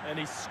had one and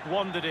he's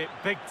squandered it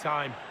big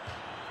time.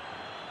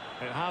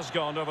 It has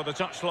gone over the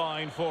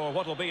touchline for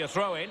what will be a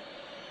throw-in.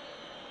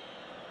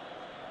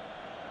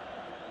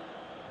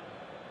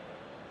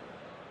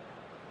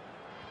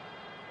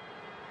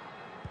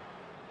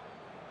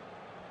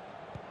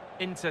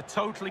 Inter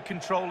totally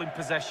controlling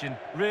possession,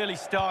 really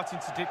starting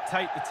to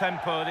dictate the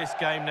tempo of this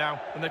game now.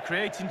 And they're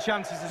creating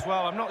chances as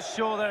well. I'm not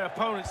sure their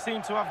opponents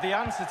seem to have the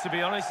answer, to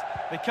be honest.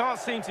 They can't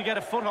seem to get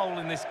a foothold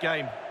in this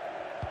game.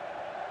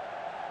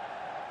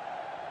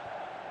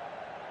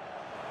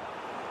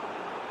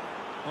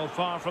 Well,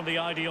 far from the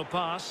ideal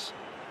pass.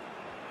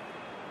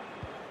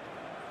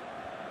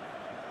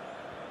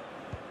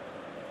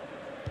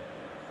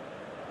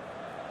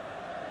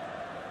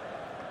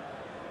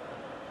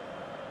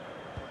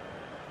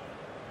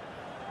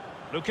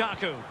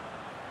 Lukaku.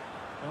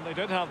 Well, they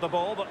did have the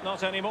ball, but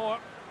not anymore.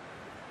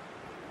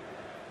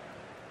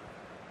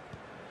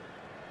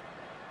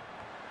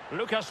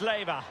 Lucas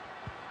Leiva.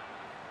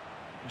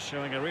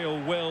 Showing a real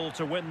will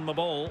to win the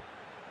ball.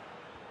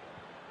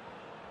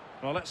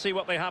 Well, let's see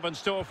what they have in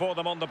store for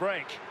them on the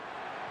break.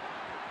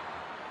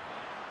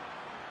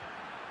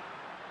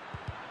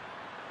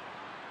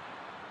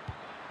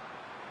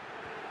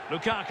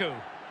 Lukaku.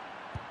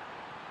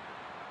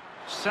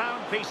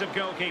 Sound piece of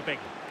goalkeeping.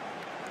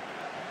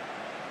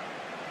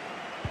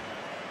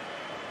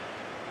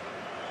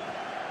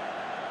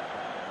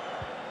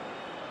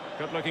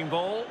 Good-looking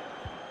ball.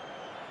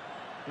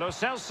 Lo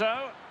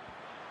Celso.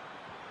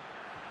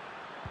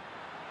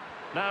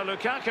 Now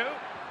Lukaku.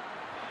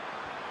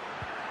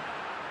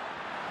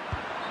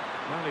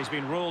 Well, he's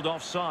been ruled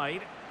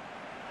offside.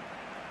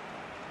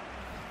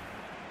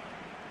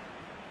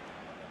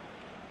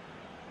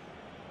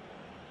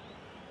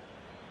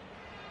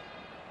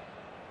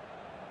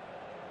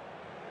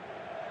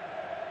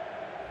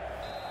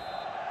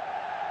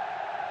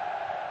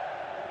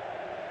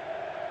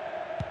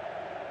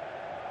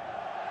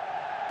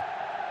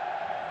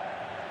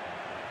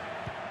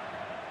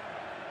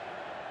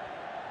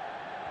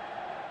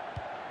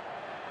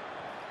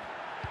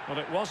 Well,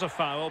 it was a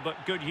foul,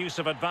 but good use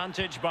of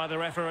advantage by the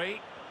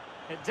referee.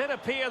 It did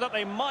appear that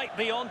they might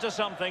be onto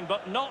something,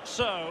 but not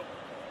so.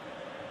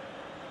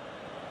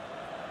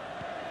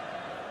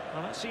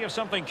 Well, let's see if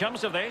something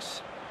comes of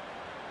this.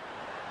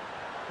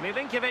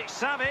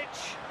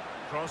 Milinkovic-Savic.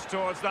 Cross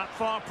towards that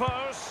far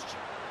post.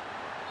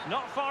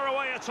 Not far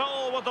away at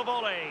all with the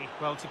volley.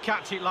 Well, to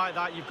catch it like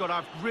that, you've got to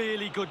have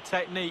really good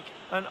technique,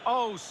 and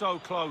oh, so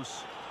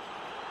close.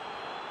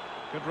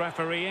 Good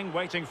refereeing,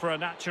 waiting for a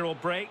natural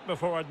break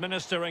before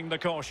administering the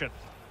caution.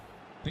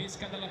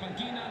 Pesca dalla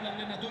panchina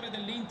l'allenatore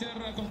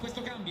dell'Inter con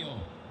questo cambio.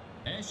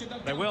 Esce dal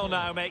campo. They will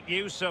now make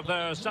use of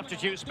their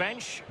substitutes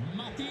bench.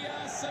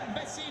 Mattias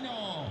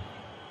Vecino.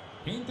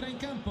 Entra in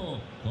campo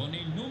con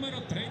il numero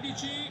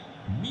 13,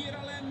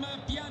 Miralem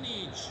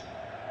Pjanic.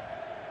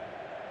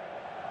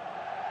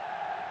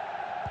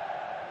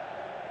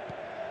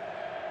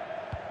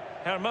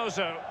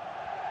 Hermoso.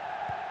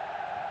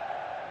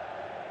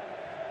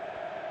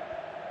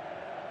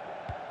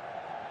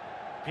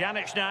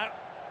 Pjanic now.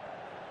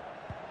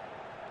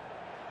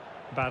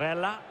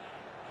 Barella.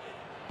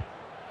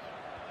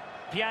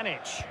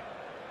 Pjanic.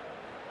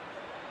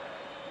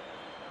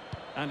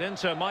 And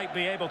Inter might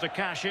be able to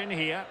cash in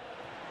here.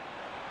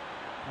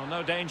 Well,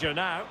 no danger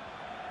now.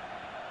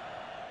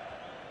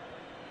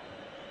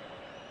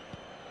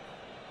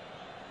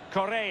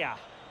 Correa.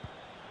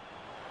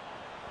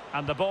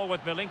 And the ball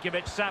with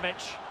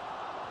Milinkovic-Savic.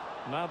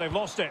 Now they've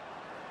lost it.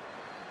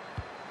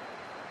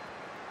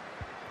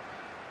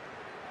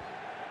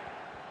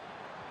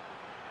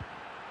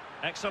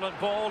 Excellent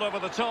ball over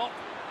the top.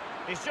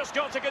 He's just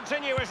got to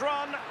continue his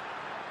run.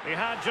 He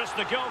had just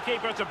the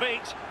goalkeeper to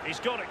beat. He's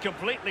got it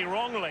completely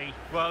wrongly.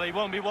 Well, he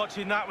won't be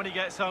watching that when he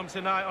gets home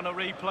tonight on a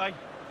replay.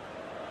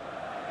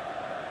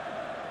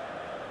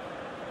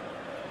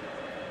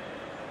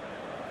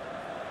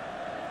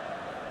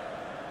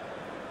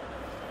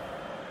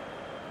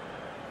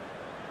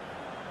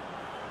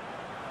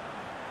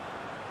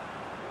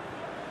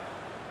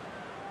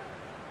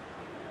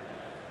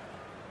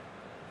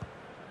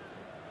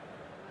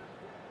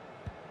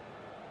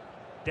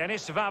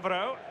 Denis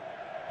Vavro.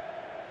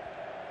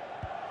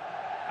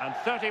 And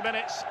 30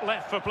 minutes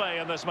left for play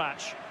in this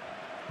match.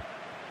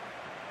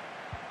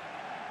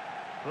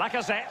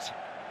 Lacazette.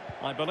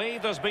 I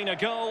believe there's been a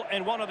goal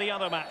in one of the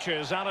other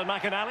matches. Alan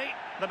McInally.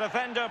 The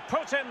defender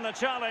put in the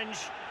challenge,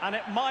 and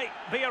it might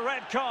be a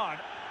red card.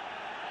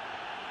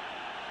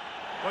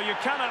 Well, you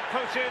cannot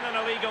put in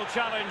an illegal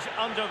challenge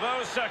under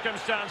those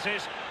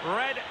circumstances.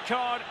 Red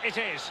card it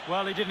is.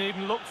 Well, he didn't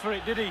even look for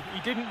it, did he? He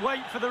didn't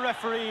wait for the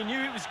referee. He knew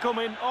it was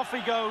coming. Off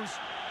he goes.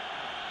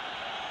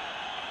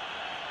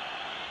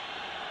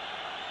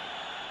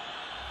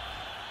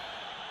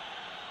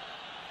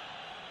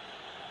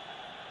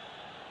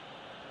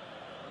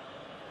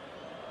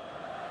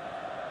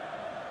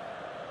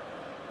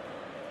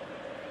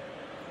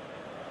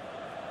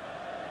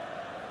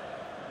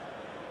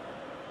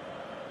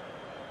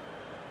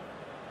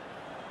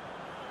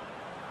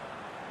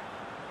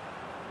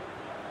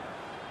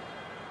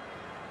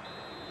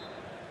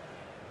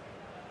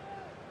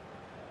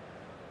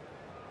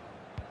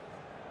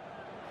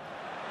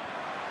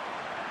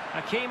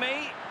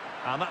 Hakimi,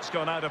 and that's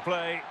gone out of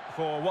play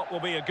for what will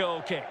be a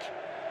goal kick.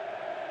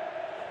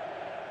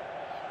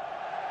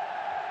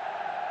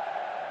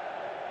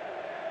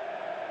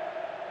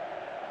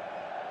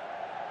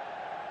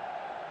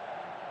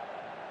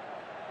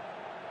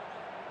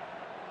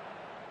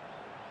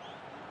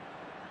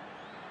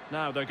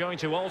 Now they're going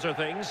to alter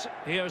things.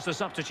 Here's the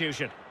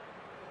substitution.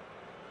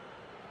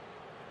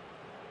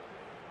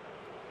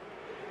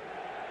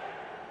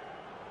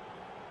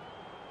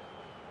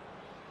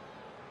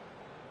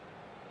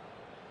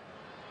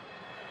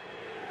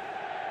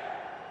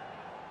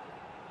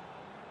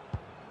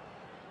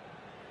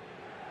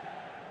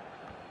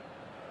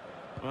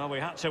 Well, we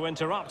had to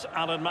interrupt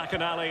Alan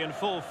McInally in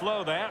full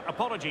flow there.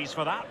 Apologies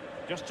for that.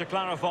 Just to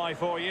clarify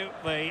for you,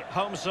 the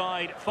home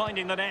side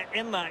finding the net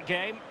in that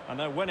game, and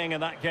they're winning in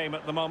that game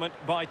at the moment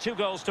by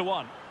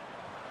 2-1.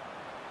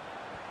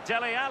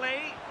 Dele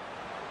Alli.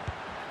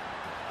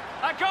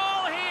 A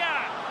goal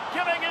here,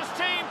 giving his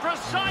team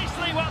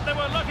precisely what they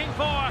were looking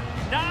for.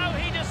 Now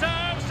he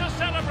deserves to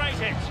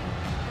celebrate it.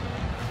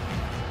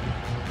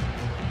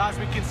 As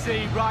we can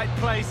see, right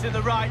place at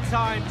the right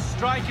time.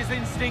 Striker's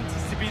instinct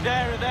is to be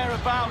there or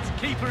thereabouts.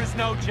 Keeper has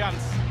no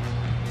chance.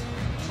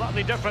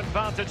 Slightly different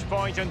vantage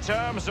point in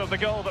terms of the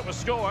goal that was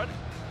scored.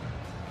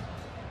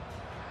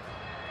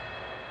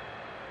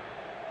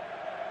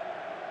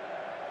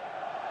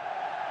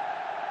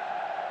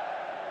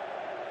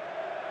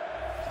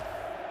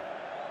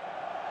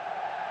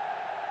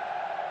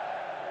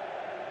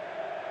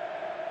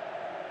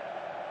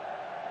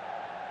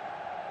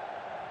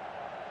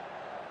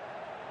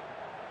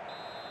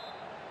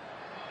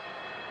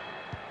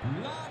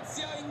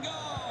 Lazio in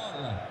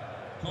gol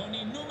con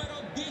il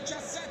numero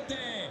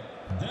 17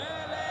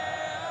 Dele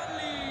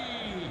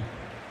Alli.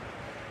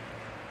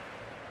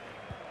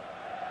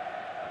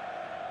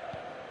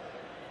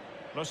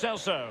 Lo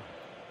Celso.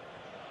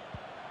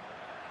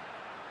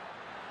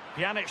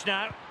 Pjanic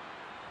now.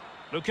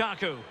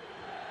 Lukaku.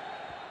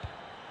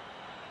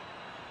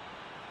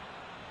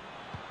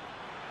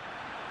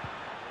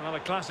 Well, a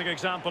classic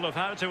example of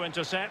how to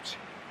intercept.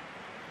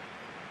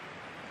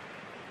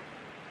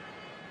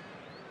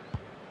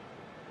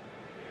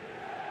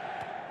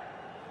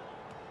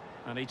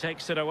 And he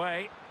takes it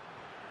away.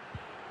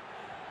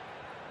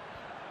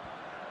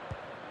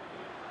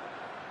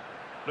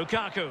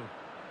 Lukaku.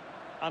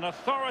 An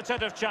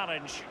authoritative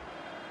challenge.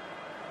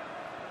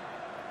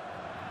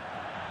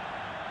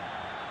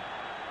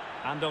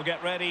 And they'll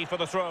get ready for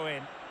the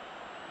throw-in.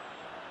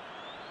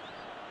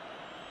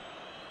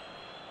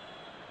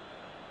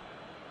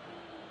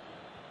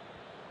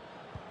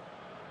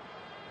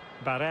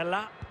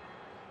 Barella.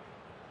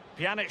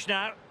 Pjanic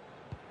now.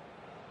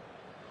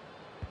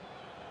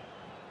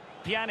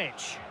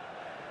 Pjanic.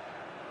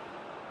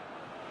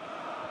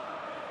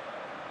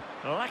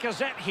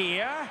 Lacazette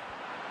here.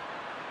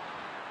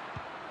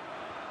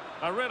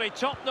 A really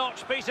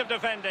top-notch piece of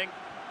defending.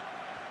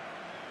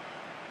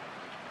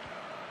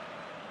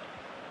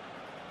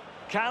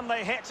 Can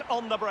they hit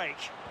on the break?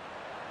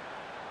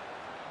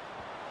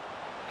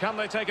 Can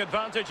they take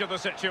advantage of the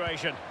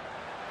situation?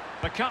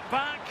 The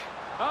cutback.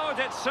 Oh,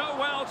 did so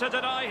well to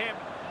deny him.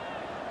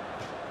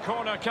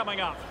 Corner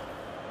coming up.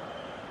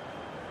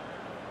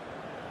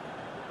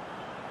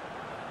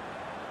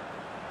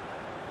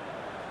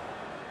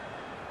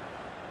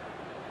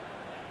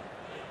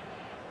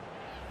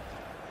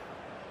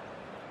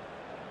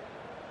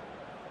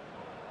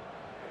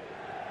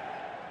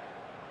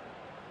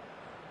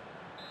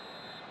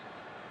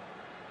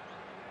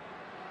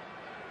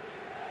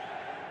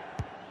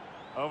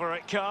 Over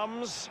it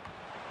comes.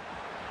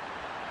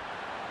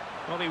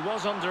 Well, he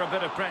was under a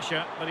bit of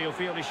pressure, but he'll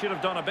feel he should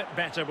have done a bit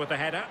better with the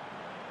header.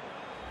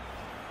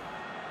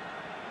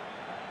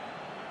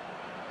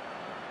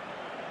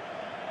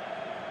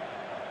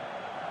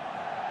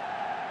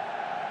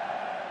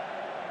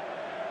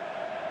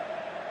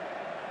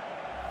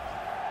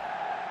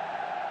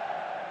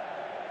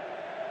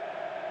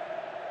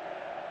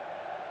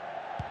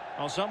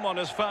 Well, someone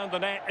has found the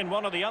net in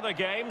one of the other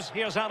games.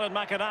 Here's Alan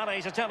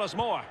McInally to tell us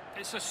more.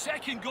 It's a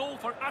second goal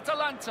for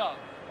Atalanta.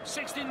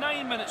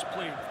 69 minutes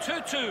played.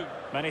 2-2.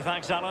 Many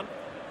thanks, Alan.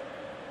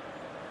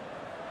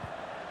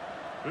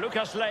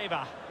 Lucas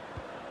Leiva.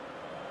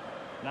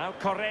 Now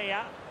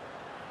Correa.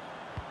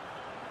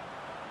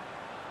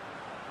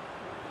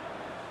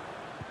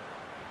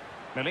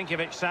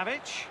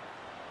 Milinkovic-Savic.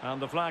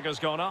 And the flag has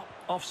gone up.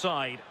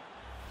 Offside.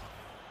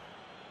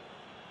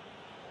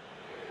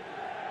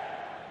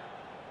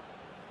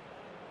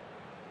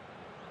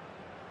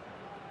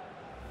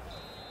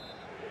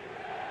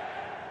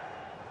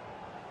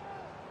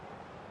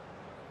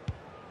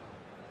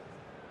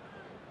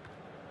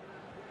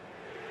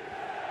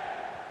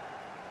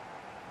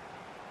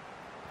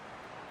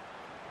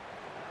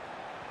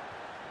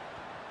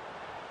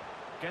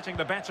 Getting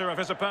the better of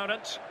his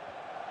opponent.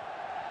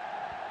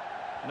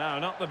 No,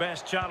 not the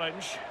best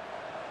challenge.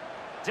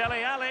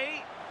 Dele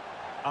Alli.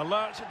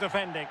 Alert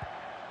defending.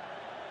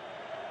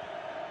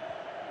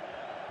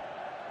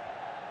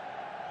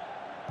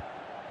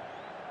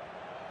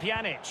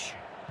 Pjanic.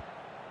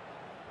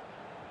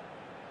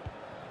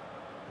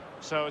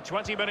 So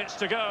 20 minutes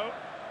to go.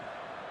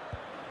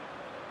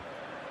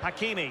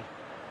 Hakimi.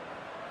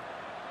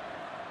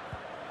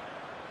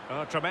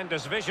 Oh,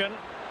 tremendous vision.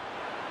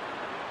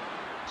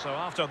 So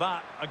after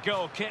that, a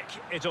goal kick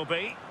it'll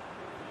be.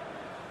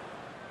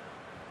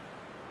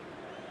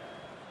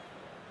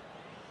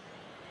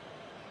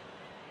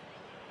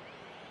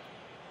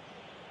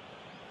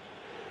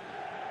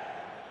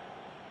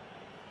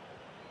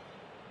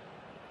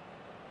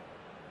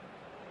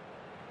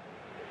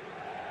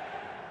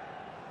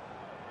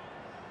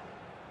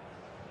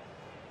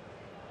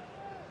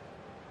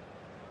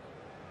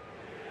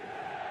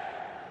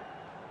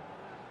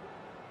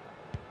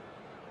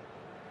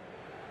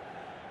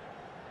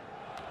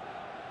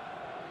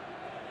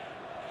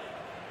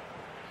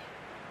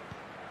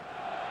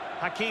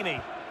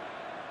 Hakimi.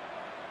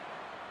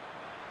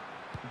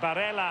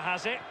 Barella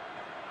has it.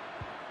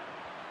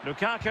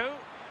 Lukaku.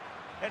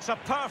 It's a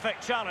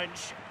perfect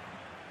challenge.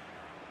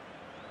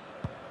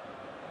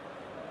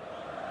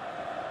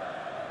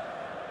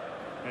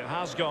 It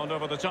has gone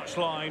over the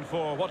touchline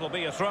for what will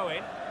be a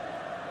throw-in.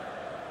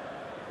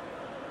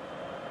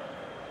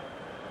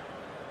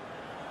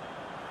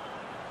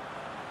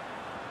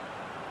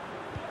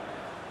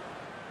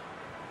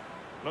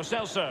 Lo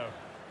Celso.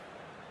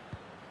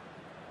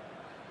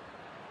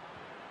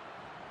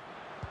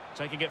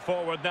 Taking it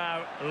forward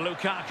now,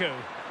 Lukaku.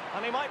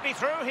 And he might be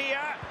through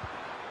here.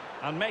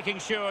 And making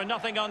sure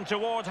nothing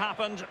untoward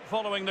happened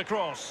following the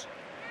cross.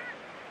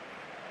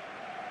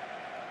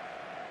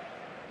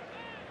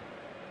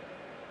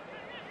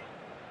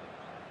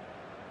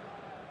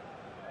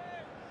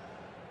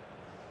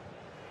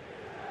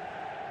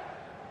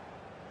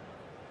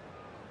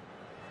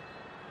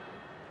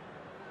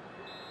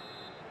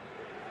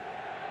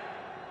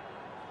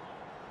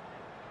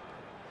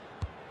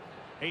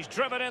 He's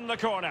driven in the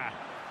corner.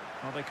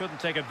 Well, they couldn't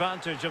take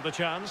advantage of the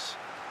chance.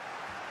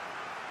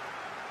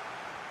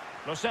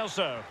 Lo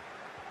Celso.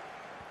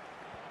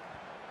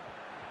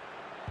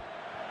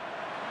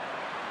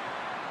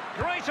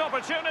 Great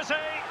opportunity.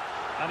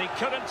 And he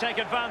couldn't take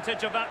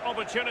advantage of that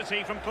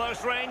opportunity from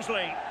close range,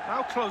 Lee.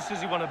 How close does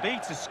he want to be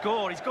to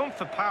score? He's gone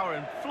for power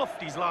and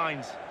fluffed his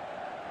lines.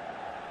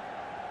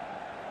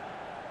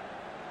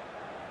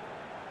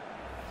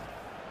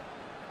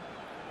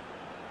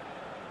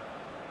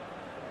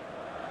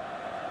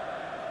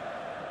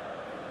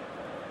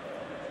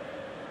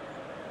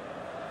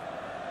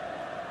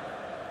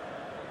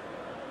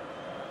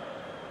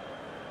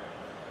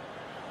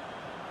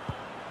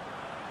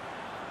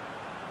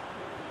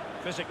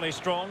 Physically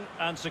strong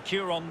and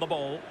secure on the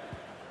ball.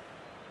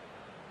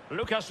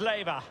 Lucas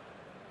Leiva.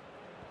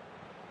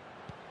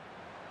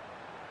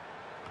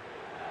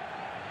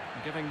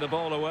 Giving the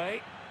ball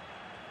away.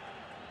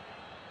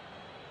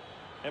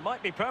 It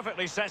might be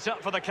perfectly set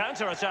up for the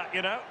counter-attack,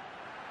 you know.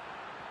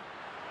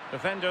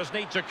 Defenders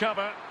need to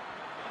cover.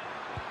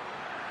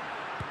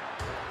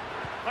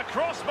 The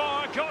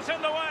crossbar got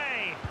in the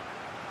way.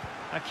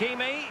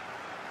 Hakimi.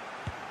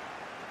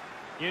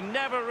 You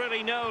never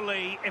really know,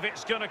 Lee, if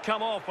it's going to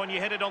come off when you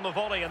hit it on the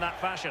volley in that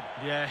fashion.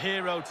 Yeah,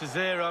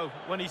 0-0.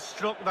 When he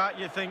struck that,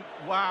 you think,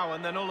 wow,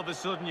 and then all of a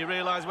sudden you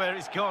realise where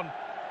it's gone.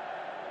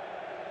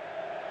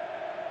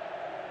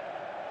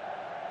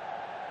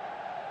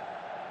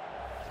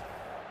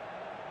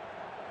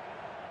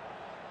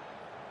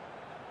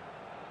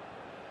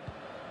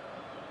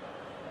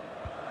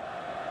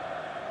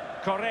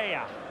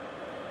 Correa.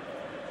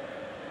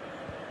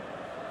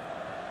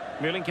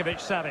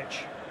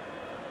 Milinkovic-Savic.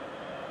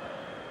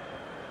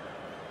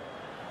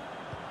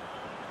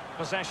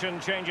 Possession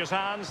changes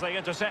hands, the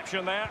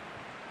interception there.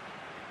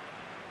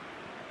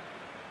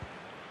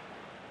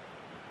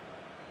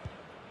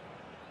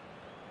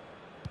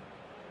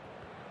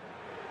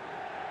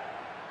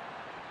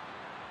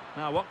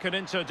 Now, what can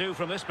Inter do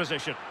from this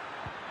position?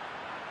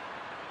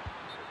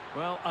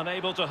 Well,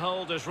 unable to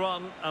hold his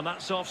run, and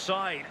that's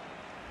offside.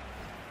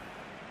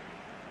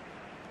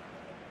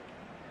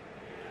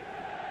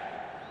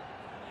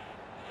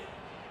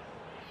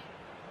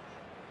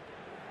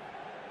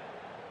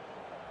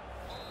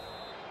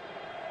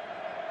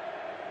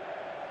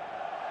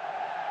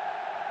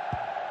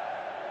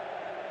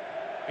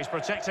 He's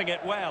protecting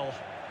it well.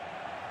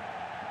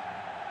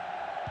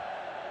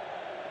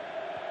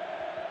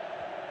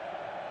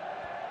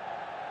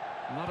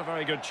 Not a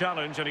very good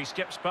challenge, and he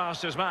skips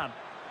past his man.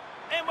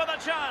 In with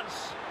a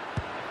chance!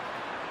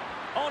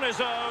 On his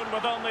own,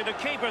 with only the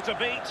keeper to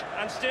beat,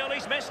 and still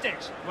he's missed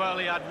it. Well,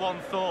 he had one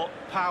thought,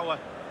 power.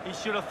 He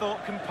should have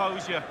thought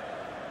composure.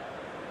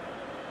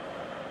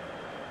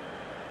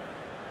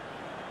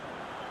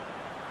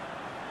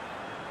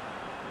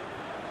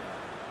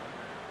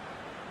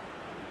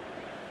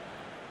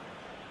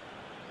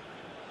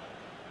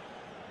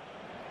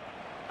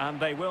 And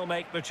they will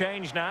make the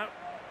change now.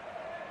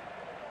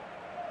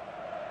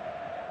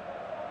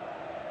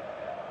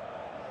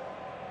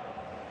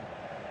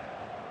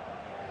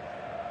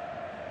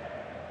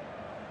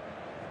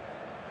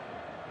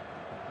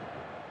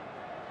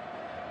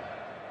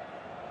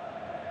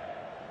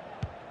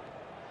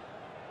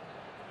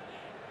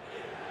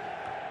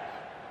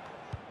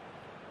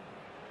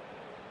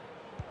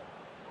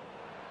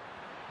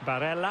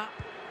 Barella.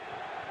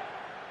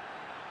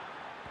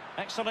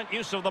 Excellent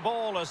use of the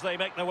ball as they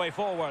make their way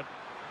forward.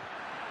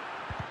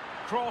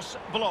 Cross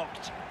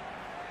blocked.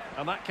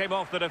 And that came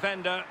off the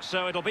defender,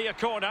 so it'll be a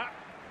corner.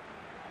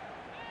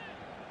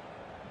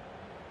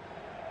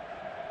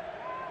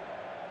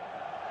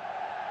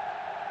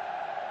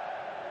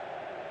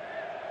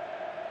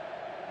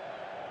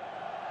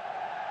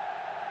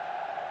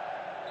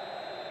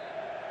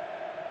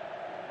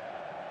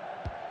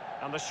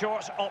 And the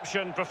short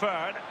option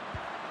preferred.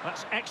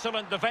 That's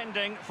excellent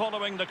defending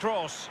following the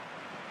cross.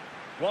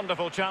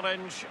 Wonderful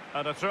challenge,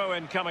 and a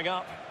throw-in coming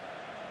up.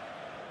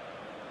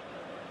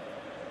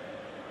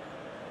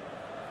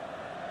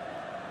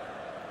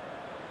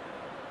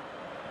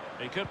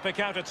 He could pick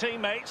out a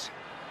teammate.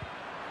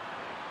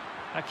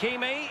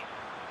 Hakimi.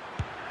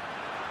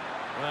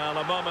 Well,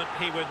 a moment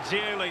he would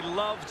dearly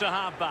love to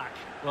have back.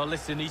 Well,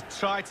 listen, he's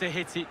tried to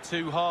hit it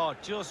too hard.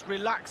 Just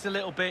relax a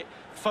little bit,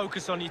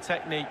 focus on your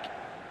technique.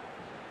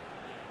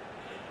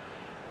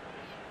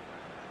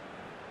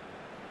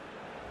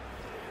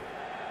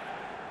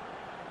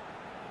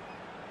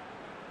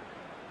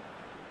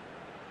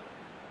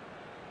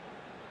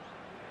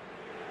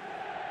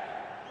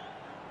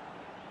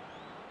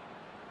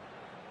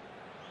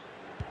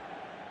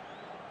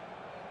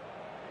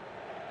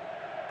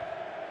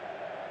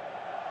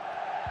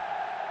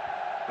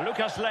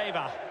 Lucas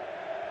Leiva.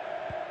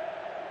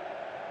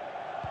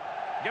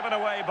 Given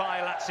away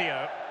by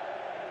Lazio.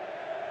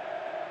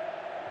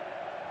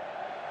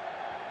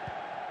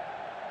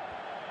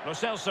 Lo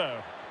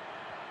Celso.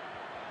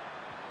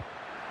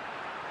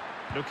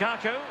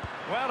 Lukaku.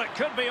 Well, it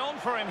could be on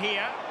for him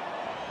here.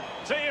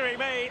 Deary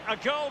me, a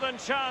golden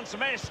chance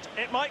missed.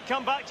 It might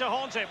come back to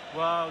haunt him.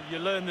 Well, you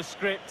learn the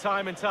script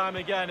time and time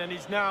again, and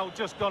he's now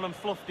just gone and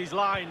fluffed his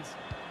lines.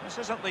 This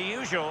isn't the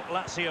usual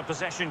Lazio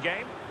possession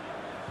game.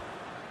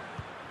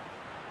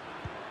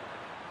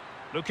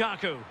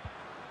 Lukaku.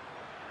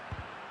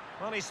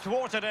 Well, he's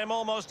thwarted him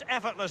almost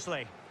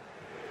effortlessly.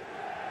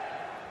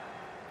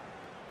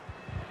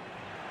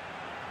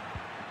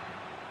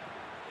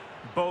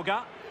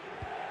 Boga.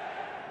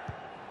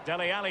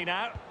 Dele Alli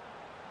now.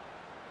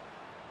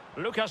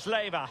 Lucas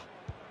Leiva.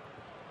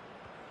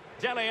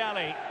 Dele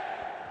Alli.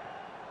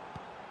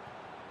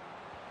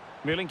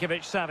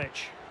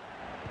 Milinkovic-Savic.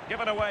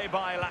 Given away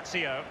by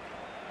Lazio.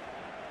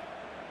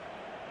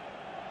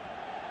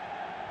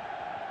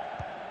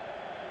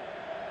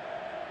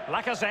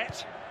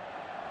 Lacazette.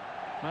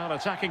 Well,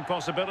 attacking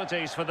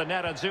possibilities for the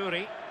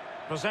Nerazzurri.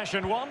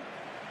 Possession one.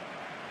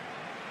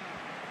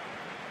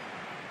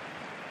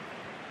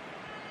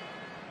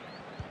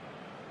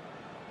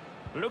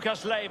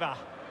 Lucas Leiva.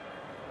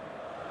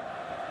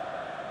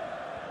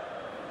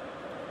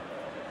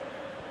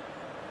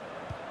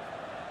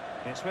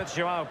 It's with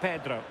João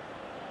Pedro.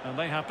 And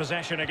they have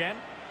possession again.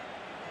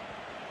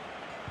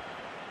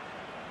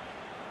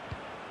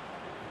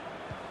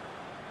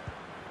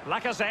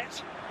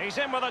 Lacazette. He's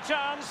in with a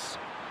chance.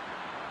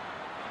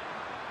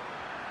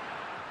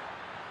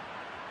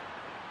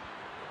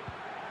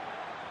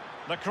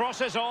 The cross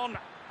is on.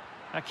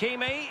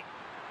 Hakimi.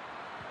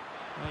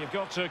 Well, you've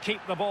got to keep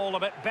the ball a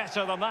bit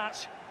better than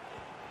that.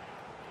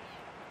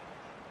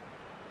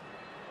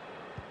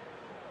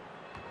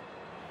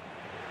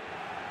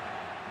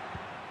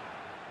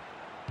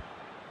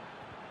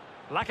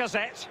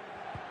 Lacazette.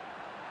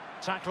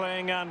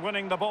 Tackling and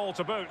winning the ball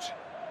to boot.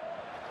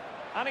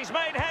 And he's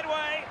made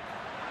headway.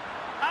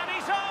 And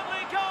he's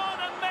only gone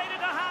and made it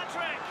a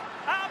hat-trick.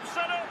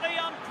 Absolutely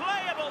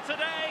Well,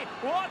 today,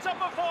 what a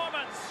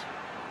performance!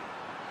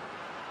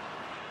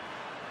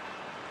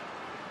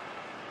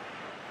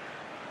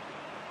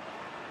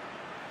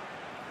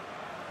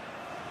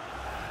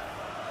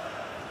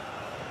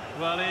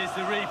 Well, here's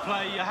the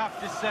replay. You have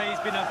to say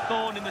it's been a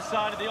thorn in the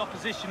side of the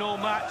opposition all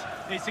match.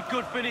 It's a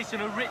good finish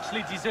and a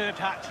richly deserved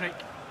hat-trick.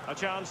 A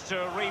chance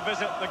to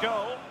revisit the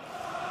goal.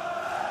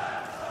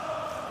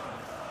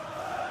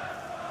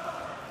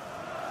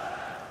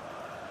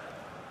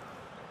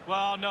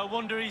 Well, no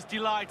wonder he's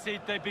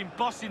delighted. They've been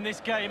bossing this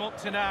game up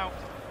to now.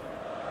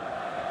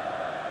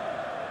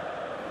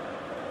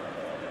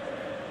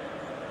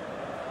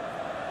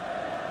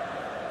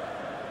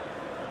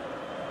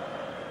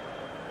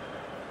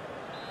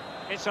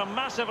 It's a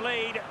massive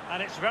lead,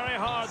 and it's very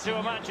hard to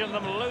imagine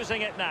them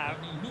losing it now.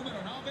 Numero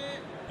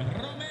 9,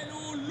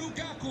 Romelu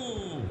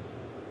Lukaku.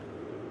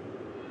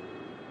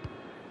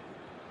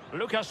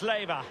 Lucas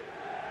Leiva.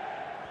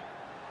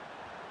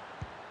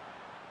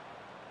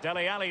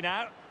 Dele Alli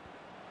now.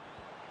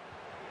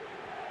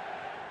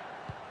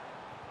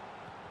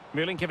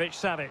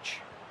 Milinkovic-Savic.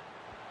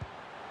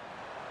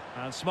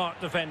 And smart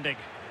defending.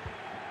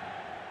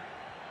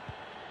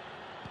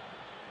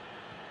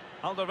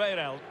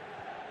 Alderweireld.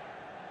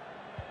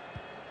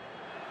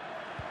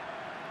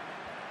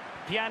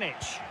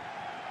 Pjanic.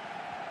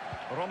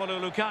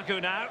 Romelu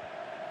Lukaku now.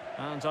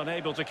 And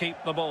unable to keep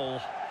the ball.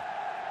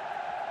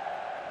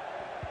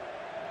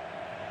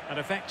 An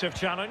effective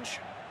challenge.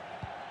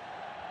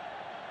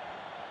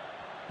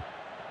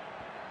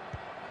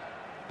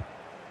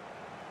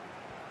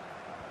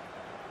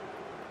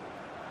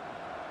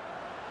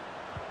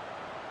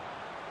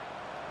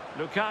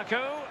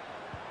 Lukaku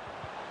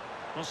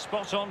was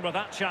spot on with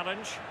that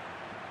challenge.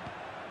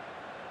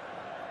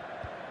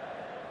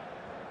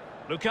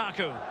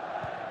 Lukaku.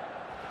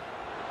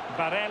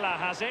 Barella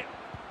has it.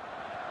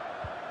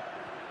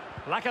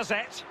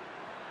 Lacazette.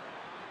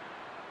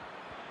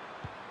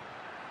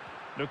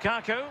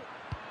 Lukaku.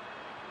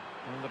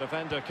 And the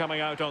defender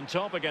coming out on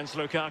top against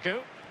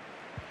Lukaku.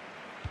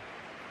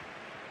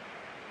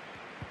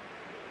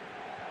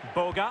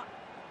 Boga.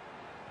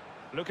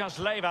 Lucas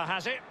Leiva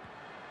has it.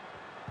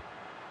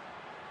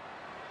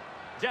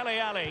 Dele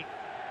Alli.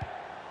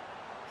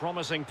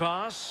 Promising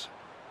pass.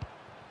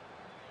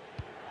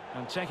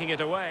 And taking it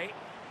away.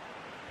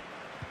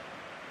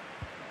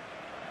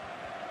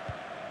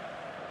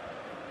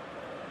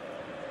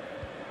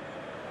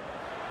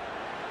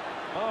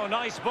 Oh,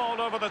 nice ball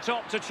over the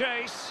top to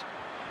chase.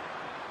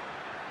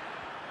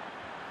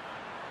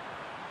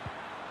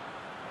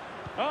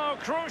 Oh,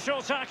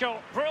 crucial tackle.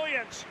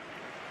 Brilliant.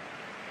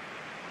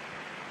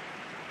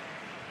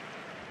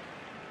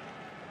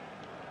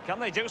 Can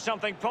they do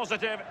something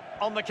positive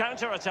on the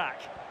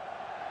counter-attack?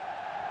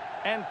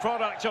 End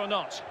product or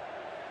not?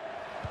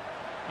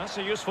 That's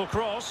a useful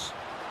cross.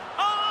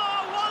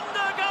 Oh,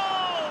 wonder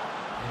goal!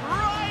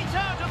 Right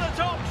out of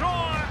the top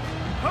drawer.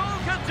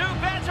 Who could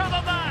do better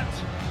than that?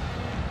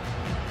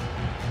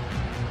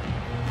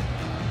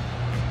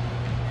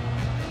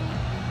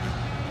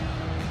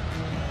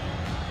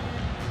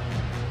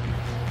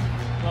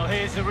 Well,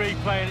 here's the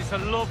replay, and it's a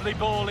lovely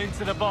ball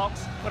into the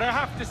box. But I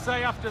have to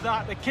say, after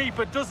that, the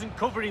keeper doesn't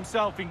cover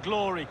himself in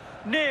glory.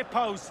 Near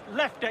post,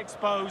 left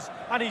exposed,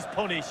 and he's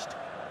punished.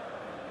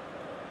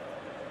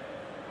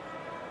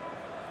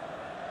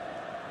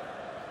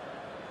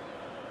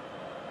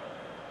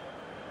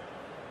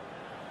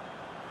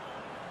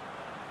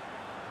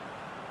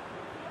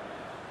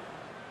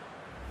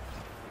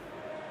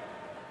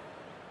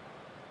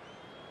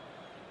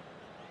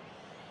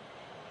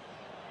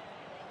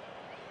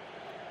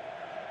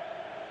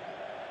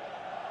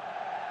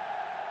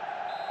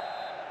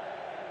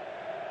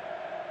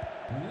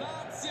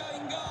 Lazio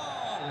in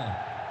gol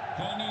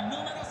con il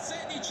numero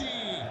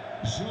 16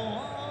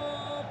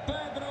 João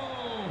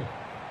Pedro.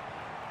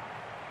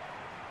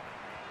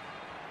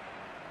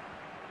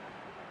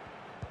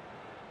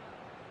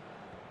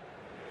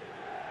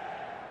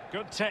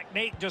 Good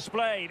technique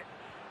displayed.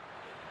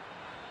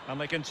 And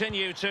they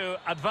continue to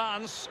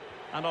advance,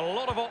 and a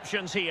lot of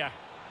options here.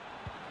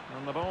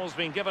 And the ball's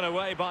been given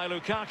away by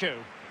Lukaku.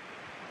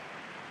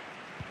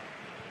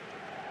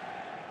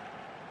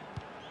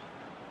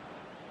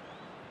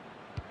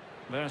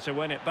 There to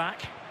win it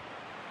back.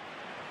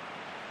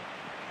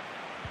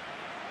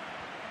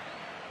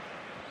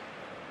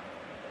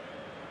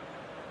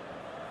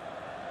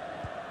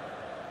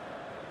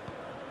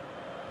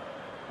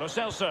 Lo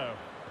Celso.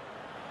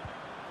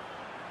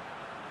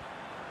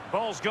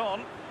 Ball's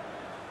gone.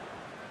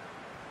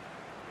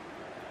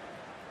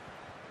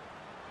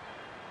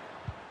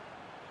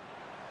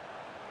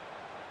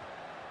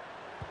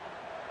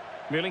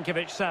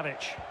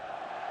 Milinkovic-Savic.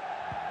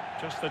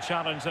 Just the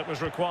challenge that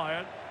was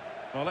required.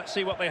 Well, let's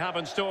see what they have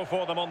in store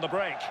for them on the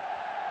break.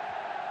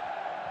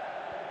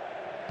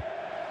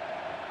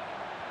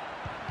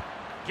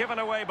 Given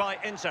away by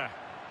Inter.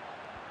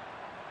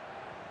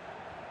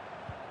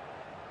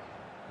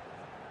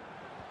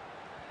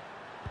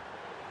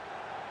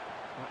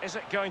 Well, is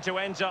it going to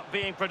end up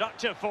being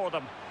productive for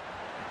them?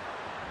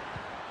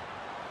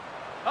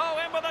 Oh,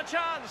 in with a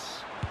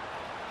chance!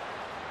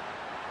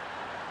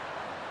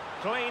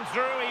 Clean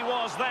through he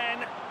was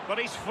then, but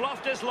he's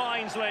fluffed his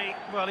lines, Lee.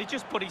 Well, he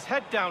just put his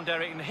head down,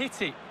 Derek, and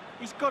hit it.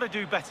 He's got to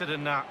do better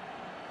than that.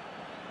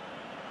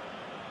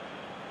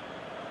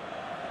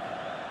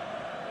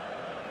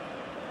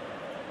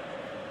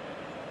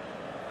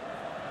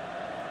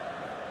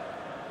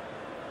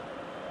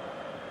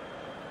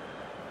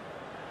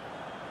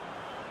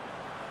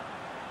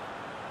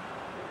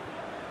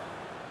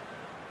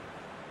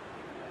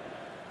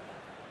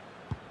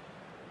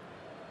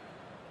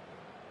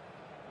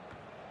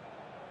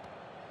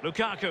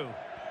 Lukaku.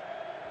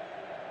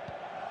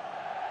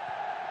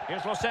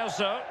 Here's Lo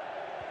Celso.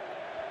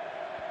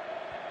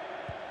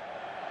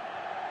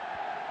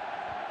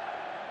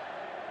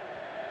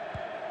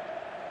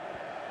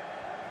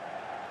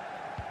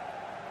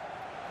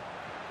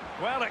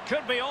 Well, it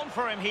could be on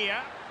for him here.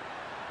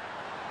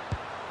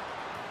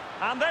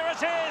 And there it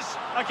is,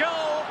 a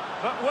goal.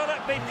 But will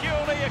it be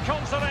purely a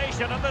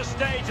consolation at this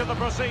stage of the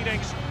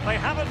proceedings? They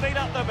haven't been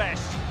at their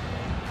best.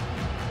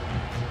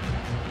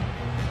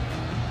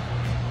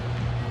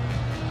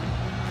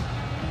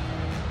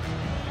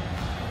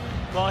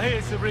 Well,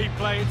 here's the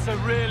replay. It's a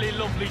really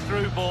lovely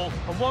through ball.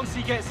 And once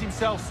he gets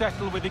himself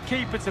settled with the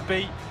keeper to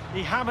beat,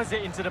 he hammers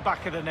it into the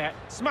back of the net.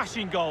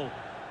 Smashing goal.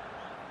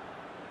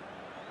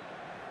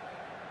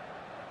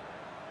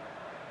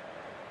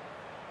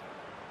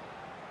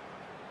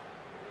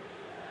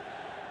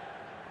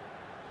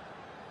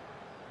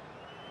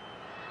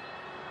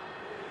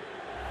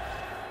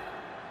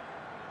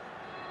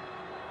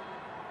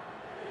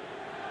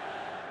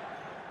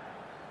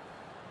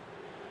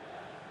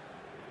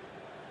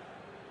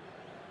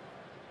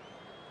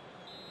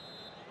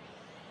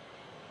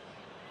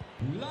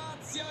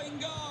 Lazio in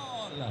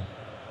gol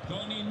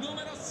con il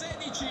numero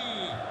 16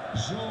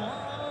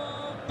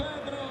 João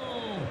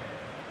Pedro.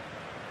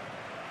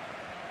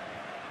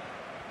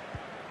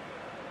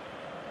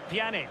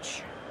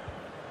 Pjanic.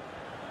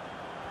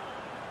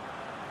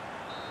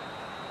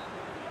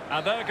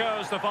 And there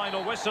goes the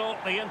final whistle.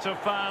 The Inter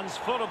fans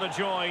full of the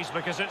joys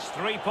because it's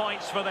 3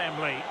 points for them,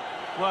 Lee.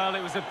 Well,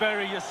 it was a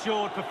very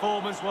assured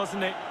performance,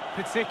 wasn't it?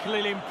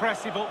 Particularly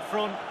impressive up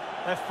front.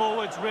 Their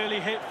forwards really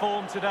hit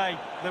form today.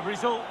 The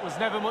result was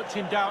never much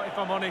in doubt, if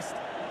I'm honest.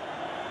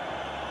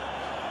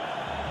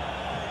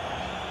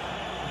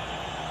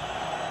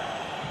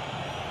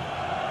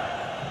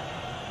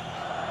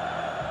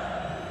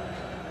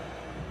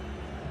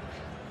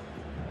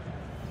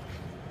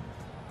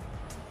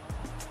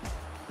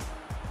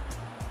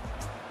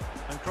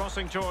 And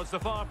crossing towards the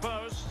far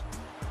post.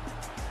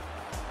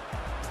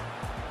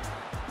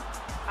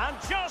 And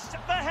just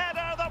the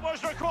header that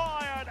was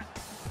required.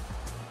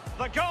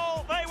 The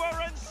goal they